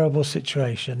terrible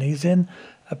situation. He's in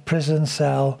a prison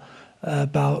cell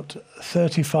about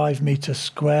 35 meters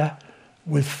square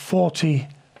with 40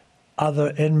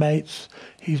 other inmates.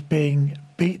 He's being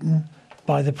beaten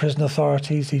by the prison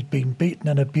authorities. He's been beaten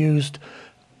and abused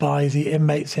by the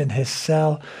inmates in his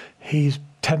cell. He's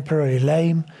temporarily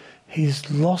lame. He's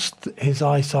lost his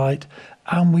eyesight,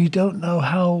 and we don't know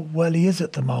how well he is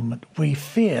at the moment. We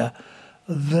fear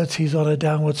that he's on a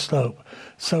downward slope.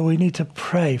 So we need to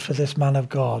pray for this man of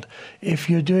God. If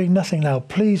you're doing nothing now,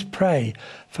 please pray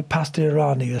for Pastor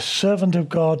Irani, a servant of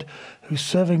God who's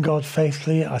serving God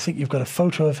faithfully. I think you've got a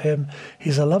photo of him.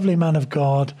 He's a lovely man of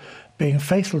God, being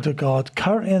faithful to God,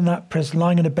 currently in that prison,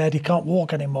 lying in a bed. He can't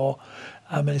walk anymore.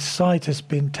 His sight has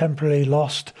been temporarily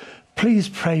lost. Please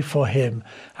pray for him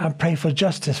and pray for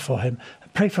justice for him.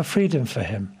 Pray for freedom for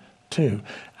him too,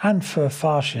 and for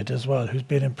Farshid as well, who's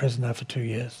been in prison now for 2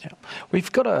 years. Yeah. We've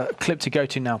got a clip to go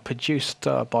to now, produced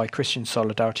by Christian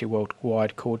Solidarity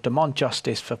Worldwide, called Demand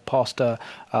Justice for Pastor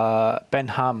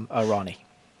Benham Irani.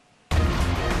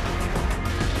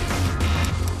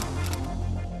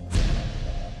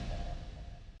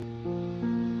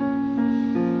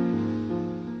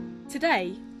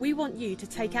 Today, we want you to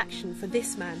take action for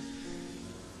this man.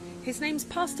 His name's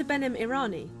Pastor Behnam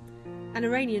Irani, an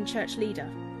Iranian church leader.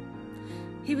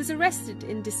 He was arrested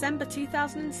in December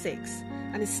 2006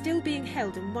 and is still being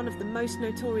held in one of the most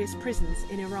notorious prisons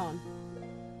in Iran.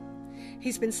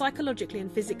 He's been psychologically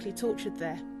and physically tortured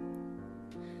there.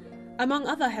 Among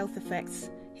other health effects,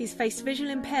 he's faced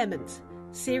visual impairment,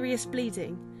 serious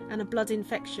bleeding, and a blood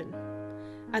infection.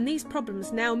 And these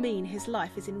problems now mean his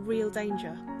life is in real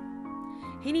danger.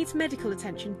 He needs medical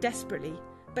attention desperately,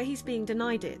 but he's being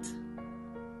denied it.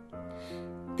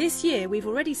 This year, we've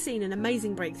already seen an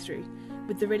amazing breakthrough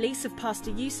with the release of Pastor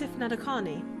Yusuf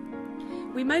Nadakani.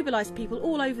 We mobilised people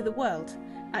all over the world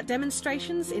at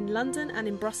demonstrations in London and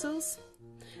in Brussels,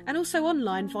 and also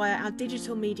online via our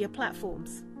digital media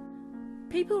platforms.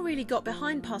 People really got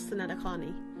behind Pastor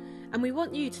Nadakani, and we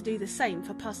want you to do the same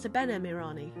for Pastor Behnam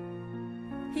Irani.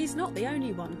 He's not the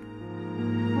only one.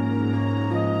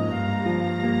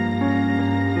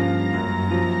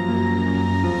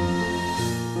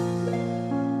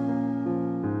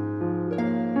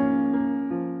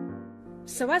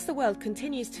 So as the world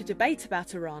continues to debate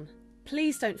about Iran,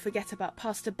 please don't forget about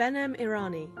Pastor Behnam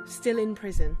Irani, still in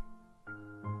prison.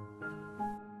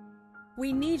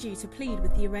 We need you to plead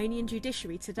with the Iranian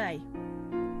judiciary today.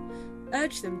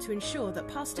 Urge them to ensure that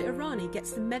Pastor Irani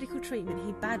gets the medical treatment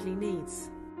he badly needs.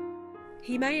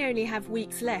 He may only have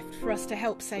weeks left for us to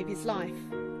help save his life.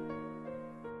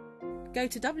 Go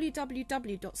to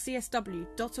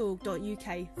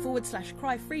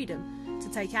www.csw.org.uk/cryfreedom to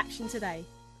take action today.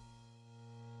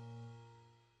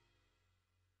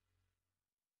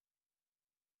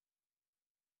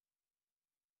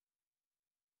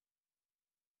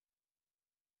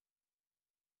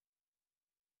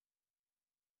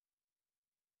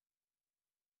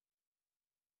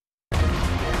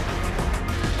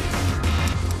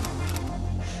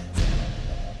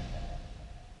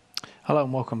 Hello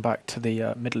and welcome back to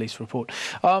the Middle East Report.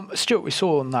 Stuart, we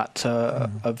saw on that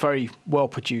a very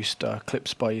well-produced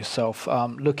clips by yourself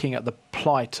looking at the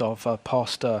plight of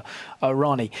Pastor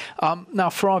Irani. Now,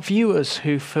 for our viewers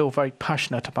who feel very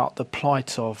passionate about the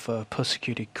plight of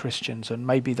persecuted Christians, and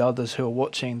maybe the others who are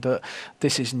watching that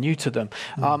this is new to them,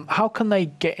 how can they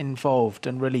get involved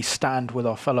and really stand with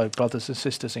our fellow brothers and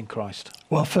sisters in Christ?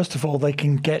 Well, first of all, they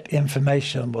can get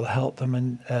information that will help them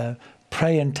and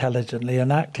pray intelligently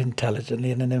and act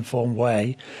intelligently in an informed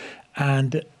way,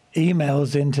 and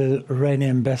emails into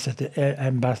Iranian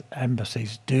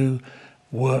embassies do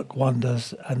work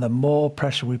wonders, and the more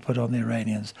pressure we put on the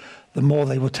Iranians, the more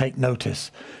they will take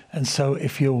notice. And so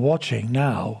if you're watching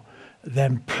now,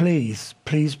 then please,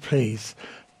 please, please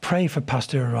pray for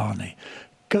Pastor Irani.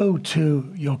 Go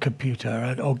to your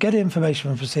computer or get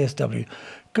information from CSW.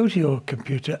 Go to your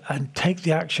computer and take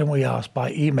the action we ask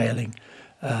by emailing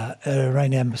an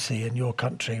Iranian embassy in your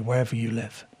country, wherever you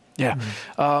live. Yeah.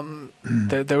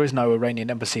 There is no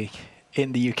Iranian embassy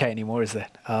in the UK anymore, is there?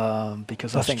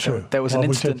 Because That's I think true. there was an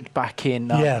incident back in...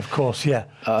 yeah, of course, yeah.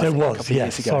 There was, a couple of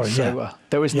years ago. Sorry, so yeah.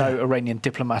 There is no Iranian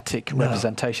diplomatic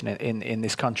representation in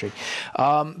this country.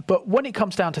 But when it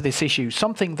comes down to this issue,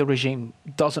 something the regime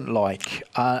doesn't like,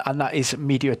 and that is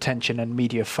media attention and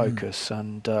media focus,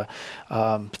 and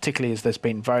particularly as there's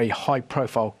been very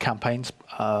high-profile campaigns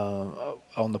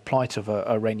on the plight of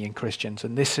Iranian Christians,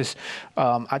 and this has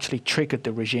actually triggered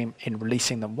the regime in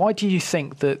releasing them. Why do you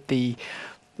think that the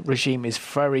regime is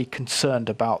very concerned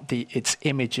about its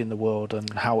image in the world and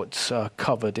how it's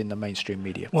covered in the mainstream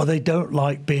media? Well, they don't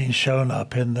like being shown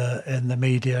up in the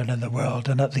media and in the world,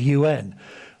 and at the UN,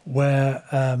 where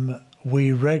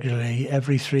we regularly,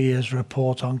 every 3 years,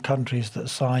 report on countries that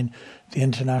sign the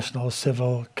International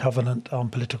Civil Covenant on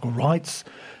Political Rights.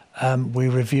 We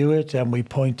review it and we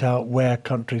point out where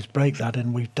countries break that,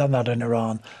 and we've done that in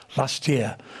Iran last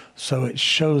year. So it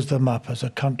shows them up as a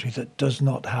country that does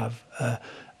not have a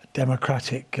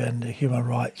democratic and human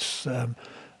rights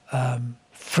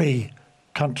free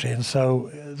country, and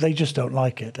so they just don't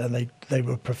like it, and they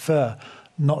would prefer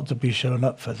not to be shown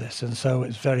up for this, and so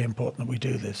it's very important that we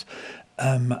do this.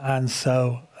 And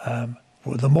so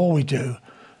the more we do,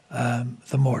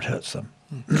 the more it hurts them.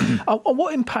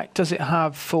 What impact does it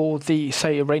have for the,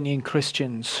 say, Iranian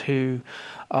Christians who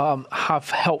have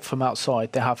help from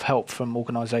outside? They have help from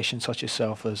organisations such as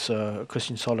yourself, as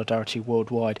Christian Solidarity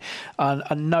Worldwide,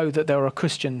 and know that there are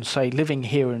Christians, say, living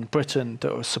here in Britain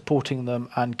that are supporting them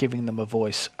and giving them a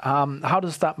voice. How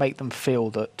does that make them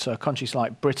feel that countries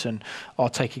like Britain are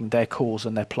taking their cause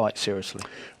and their plight seriously?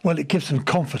 Well, it gives them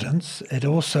confidence. It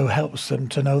also helps them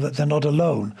to know that they're not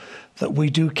alone, that we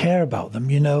do care about them.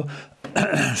 You know,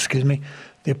 excuse me,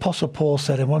 the Apostle Paul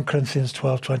said in 1 Corinthians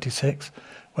 12:26,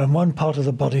 when one part of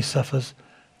the body suffers,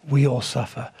 we all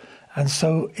suffer. And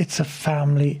so it's a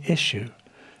family issue.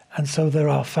 And so they're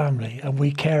our family, and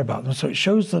we care about them. So it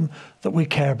shows them that we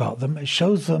care about them. It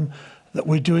shows them that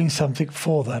we're doing something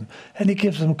for them. And it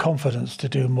gives them confidence to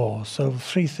do more. So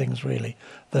 3 things, really,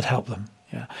 that help them.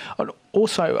 Yeah. And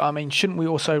also, I mean, shouldn't we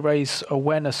also raise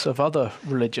awareness of other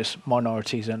religious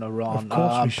minorities in Iran? Of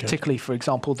course we should. Particularly, for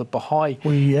example, the Baha'i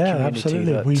community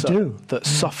absolutely. That that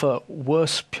suffer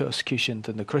worse persecution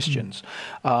than the Christians,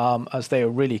 as they are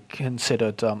really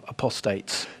considered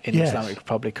apostates in the Islamic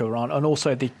Republic of Iran. And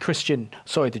also the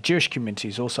Jewish community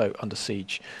is also under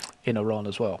siege in Iran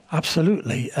as well.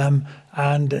 Absolutely.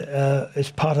 And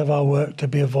it's part of our work to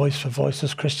be a voice for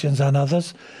voiceless Christians and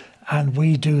others. And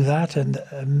we do that, and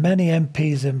many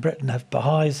MPs in Britain have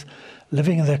Baha'is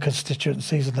living in their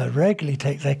constituencies, and they regularly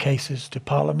take their cases to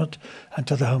Parliament and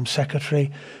to the Home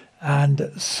Secretary.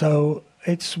 And so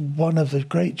it's one of the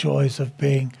great joys of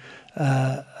being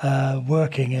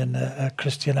working in a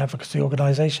Christian advocacy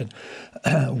organisation.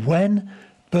 When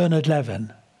Bernard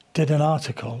Levin did an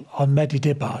article on Mehdi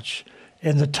Dibaj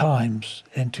in the Times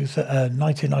in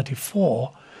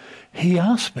 1994, he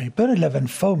asked me, Bernard Levin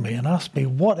phoned me and asked me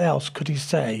what else could he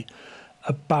say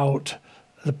about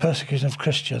the persecution of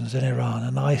Christians in Iran.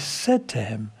 And I said to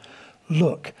him,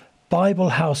 look, Bible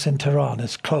House in Tehran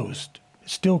is closed.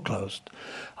 It's still closed.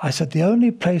 I said the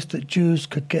only place that Jews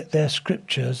could get their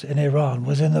scriptures in Iran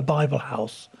was in the Bible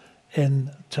House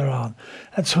in Tehran.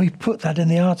 And so he put that in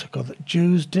the article, that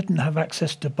Jews didn't have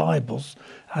access to Bibles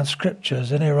and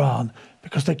scriptures in Iran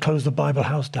because they closed the Bible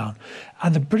House down.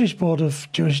 And the British Board of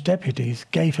Jewish Deputies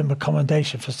gave him a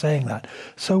commendation for saying that.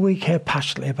 So we care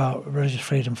passionately about religious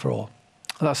freedom for all.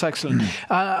 That's excellent.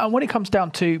 And when it comes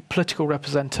down to political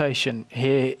representation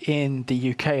here in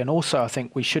the UK, and also I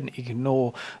think we shouldn't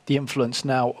ignore the influence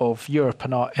now of Europe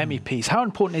and our MEPs, how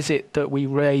important is it that we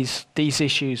raise these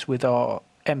issues with our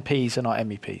MPs and our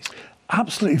MEPs?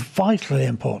 Absolutely vitally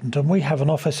important. And we have an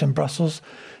office in Brussels.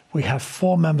 We have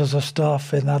 4 members of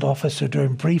staff in that office who are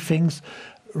doing briefings,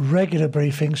 regular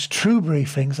briefings, true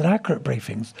briefings and accurate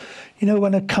briefings. You know,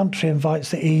 when a country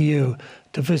invites the EU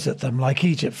to visit them, like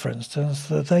Egypt, for instance,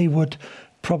 that they would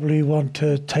probably want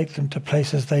to take them to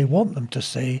places they want them to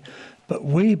see. But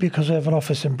we, because we have an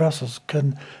office in Brussels,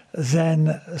 can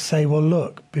then say, well,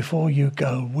 look, before you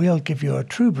go, we'll give you a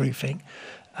true briefing.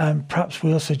 And perhaps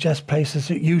we'll suggest places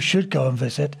that you should go and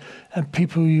visit and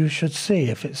people you should see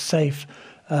if it's safe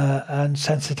and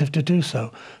sensitive to do so.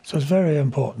 So it's very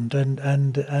important,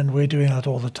 and we're doing that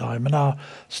all the time. And our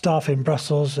staff in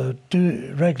Brussels are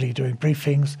regularly doing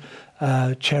briefings,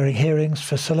 chairing hearings,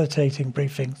 facilitating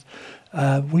briefings.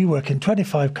 We work in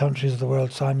 25 countries of the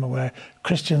world, Simon, where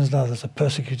Christians and others are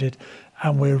persecuted,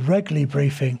 and we're regularly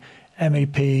briefing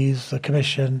MEPs, the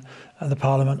Commission and the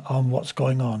Parliament on what's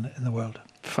going on in the world.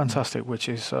 Fantastic, which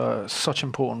is such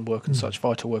important work and such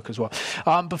vital work as well.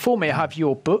 Before me, I have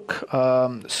your book,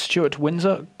 Stuart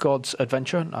Windsor, God's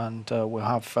Adventure, and we'll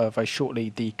have very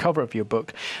shortly the cover of your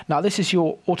book. Now, this is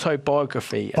your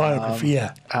autobiography.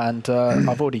 Yeah. And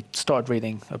I've already started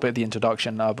reading a bit of the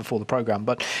introduction before the programme,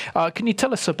 but can you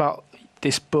tell us about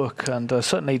this book and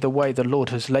certainly the way the Lord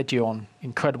has led you on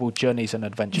incredible journeys and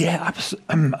adventures? Yeah,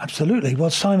 absolutely. Well,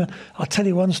 Simon, I'll tell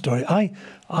you one story.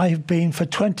 I've been for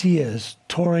 20 years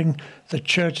touring the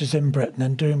churches in Britain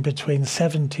and doing between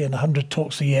 70 and 100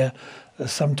 talks a year,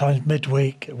 sometimes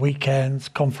midweek, weekends,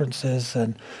 conferences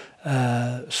and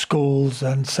schools.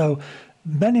 And so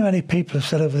many people have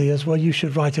said over the years, well, you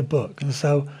should write a book. And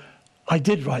so I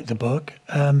did write the book,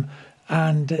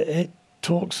 and it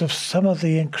talks of some of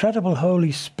the incredible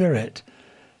Holy Spirit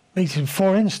meeting.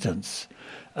 For instance,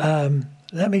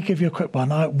 let me give you a quick one.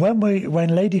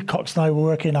 When Lady Cox and I were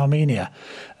working in Armenia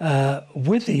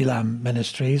with Elam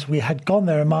Ministries, we had gone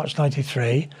there in March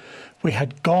 '93. We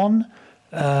had gone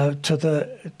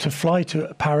to fly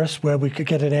to Paris, where we could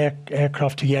get an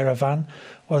aircraft to Yerevan,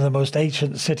 one of the most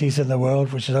ancient cities in the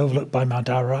world, which is overlooked by Mount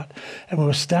Ararat. And we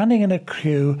were standing in a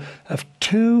queue of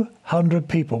 200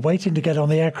 people waiting to get on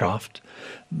the aircraft.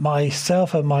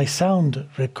 Myself and my sound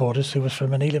recordist, who was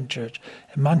from an Elam church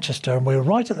in Manchester, and we were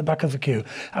right at the back of the queue.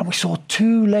 And we saw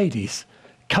 2 ladies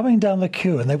coming down the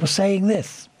queue, and they were saying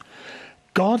this: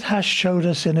 God has showed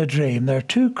us in a dream there are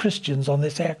 2 Christians on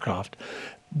this aircraft.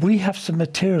 We have some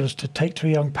materials to take to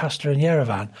a young pastor in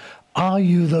Yerevan. Are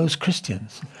you those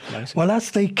Christians? Amazing. Well,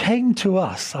 as they came to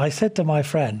us, I said to my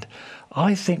friend,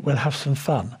 I think we'll have some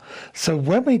fun. So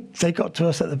when they got to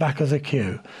us at the back of the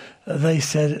queue, they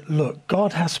said, look,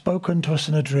 God has spoken to us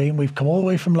in a dream. We've come all the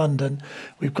way from London.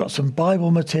 We've got some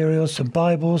Bible materials, some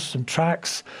Bibles, some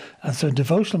tracts, and some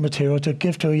devotional material to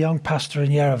give to a young pastor in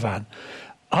Yerevan.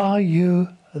 Are you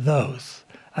those?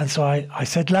 And so I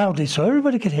said loudly so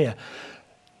everybody could hear,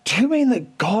 "Do you mean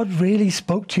that God really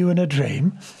spoke to you in a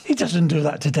dream? He doesn't do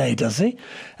that today, does he?"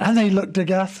 And they looked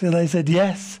aghast and they said,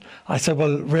 "Yes." I said,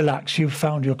 "Well, relax, you've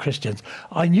found your Christians."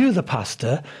 I knew the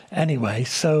pastor anyway,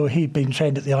 so he'd been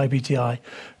trained at the IBTI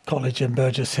college in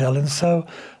Burgess Hill. And so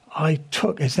I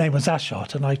took, his name was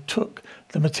Ashot, and I took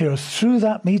the materials through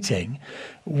that meeting.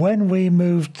 When we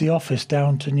moved the office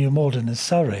down to New Malden in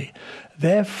Surrey,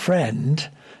 their friend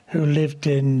who lived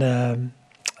in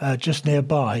just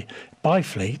nearby,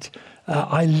 Byfleet,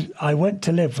 I went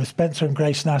to live with Spencer and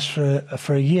Grace Nash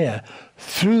for a year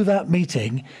through that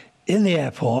meeting in the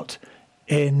airport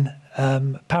in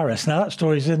Paris. Now that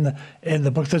story's in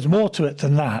the book. There's more to it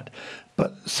than that.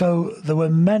 But so there were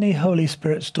many Holy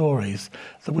Spirit stories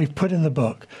that we've put in the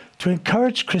book to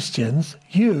encourage Christians,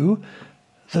 you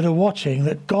that are watching,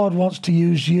 that God wants to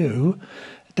use you.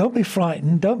 Don't be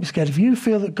frightened. Don't be scared. If you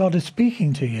feel that God is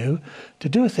speaking to you to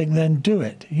do a thing, then do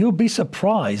it. You'll be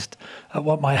surprised at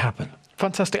what might happen.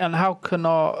 Fantastic. And how can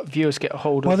our viewers get a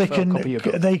hold of a copy of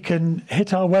it? They can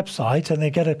hit our website and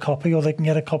they get a copy, or they can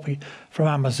get a copy from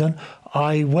Amazon.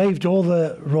 I waived all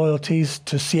the royalties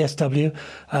to CSW.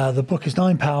 The book is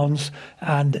 £9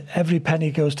 and every penny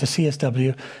goes to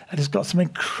CSW. And it's got some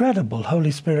incredible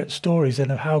Holy Spirit stories in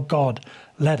of how God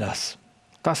led us.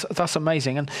 That's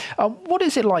amazing. And what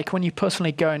is it like when you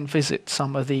personally go and visit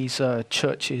some of these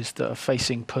churches that are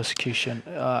facing persecution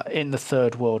in the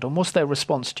third world? And what's their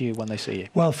response to you when they see you?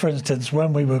 Well, for instance,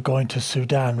 when we were going to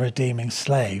Sudan redeeming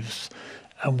slaves,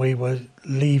 and we were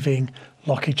leaving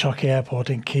Lockheed Chocky Airport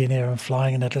in Kenya and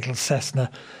flying in a little Cessna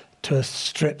to a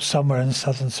strip somewhere in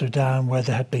southern Sudan where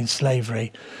there had been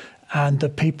slavery, and the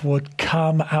people would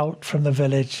come out from the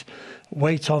village,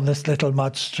 wait on this little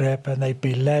mud strip, and they'd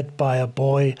be led by a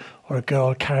boy or a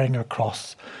girl carrying a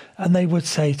cross. And they would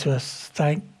say to us,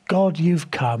 "Thank God you've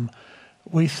come.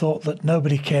 We thought that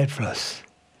nobody cared for us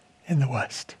in the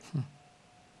West."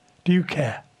 Do you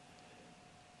care?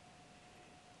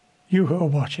 You who are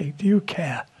watching, do you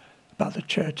care about the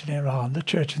church in Iran, the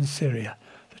church in Syria,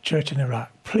 the church in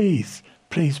Iraq? Please,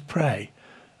 please pray.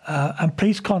 And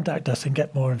please contact us and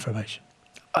get more information.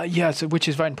 Yes, which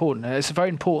is very important. It's very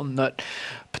important that,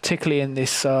 particularly in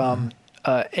this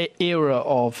era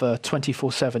of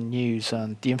 24/7 news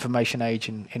and the information age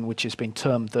in which it's been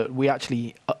termed, that we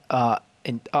actually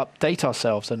update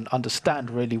ourselves and understand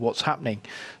really what's happening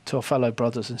to our fellow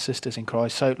brothers and sisters in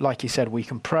Christ. So, like you said, we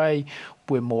can pray,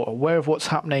 we're more aware of what's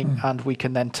happening, and we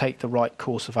can then take the right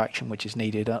course of action which is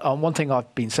needed. And one thing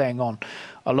I've been saying on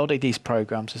a lot of these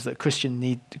programs is that Christians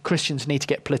need to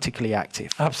get politically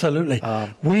active. Absolutely.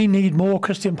 We need more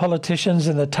Christian politicians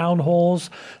in the town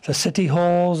halls, the city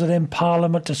halls, and in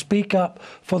Parliament to speak up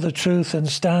for the truth and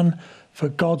stand for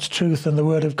God's truth and the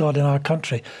Word of God in our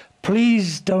country.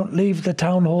 Please don't leave the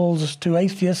town halls to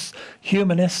atheists,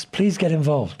 humanists. Please get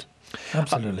involved.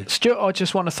 Absolutely. Stuart, I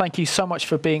just want to thank you so much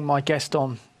for being my guest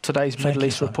on today's Middle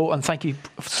East Report, and thank you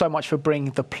so much for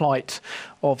bringing the plight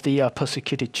of the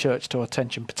persecuted church to our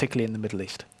attention, particularly in the Middle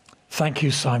East. Thank you,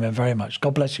 Simon, very much.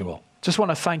 God bless you all. Just want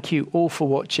to thank you all for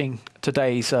watching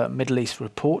today's Middle East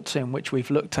Report, in which we've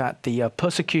looked at the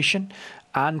persecution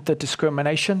and the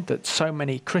discrimination that so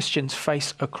many Christians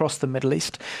face across the Middle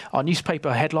East. Our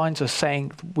newspaper headlines are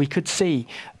saying we could see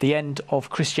the end of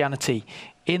Christianity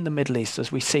in the Middle East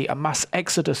as we see a mass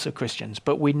exodus of Christians.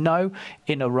 But we know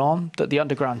in Iran that the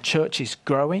underground church is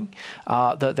growing,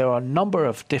 that there are a number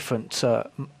of different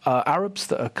Arabs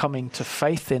that are coming to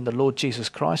faith in the Lord Jesus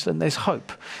Christ, and there's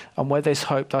hope. And where there's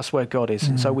hope, that's where God is.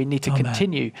 And so we need to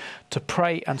continue to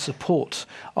pray and support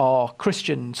our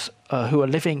Christians who are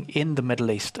living in the Middle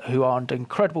East, who are under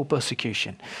incredible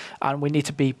persecution. And we need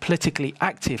to be politically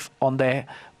active on their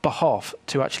behalf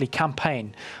to actually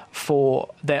campaign for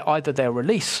either their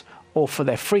release or for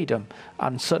their freedom.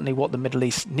 And certainly what the Middle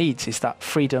East needs is that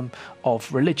freedom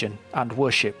of religion and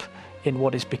worship in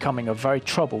what is becoming a very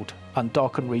troubled and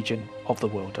darkened region of the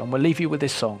world. And we'll leave you with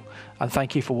this song, and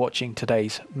thank you for watching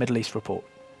today's Middle East Report.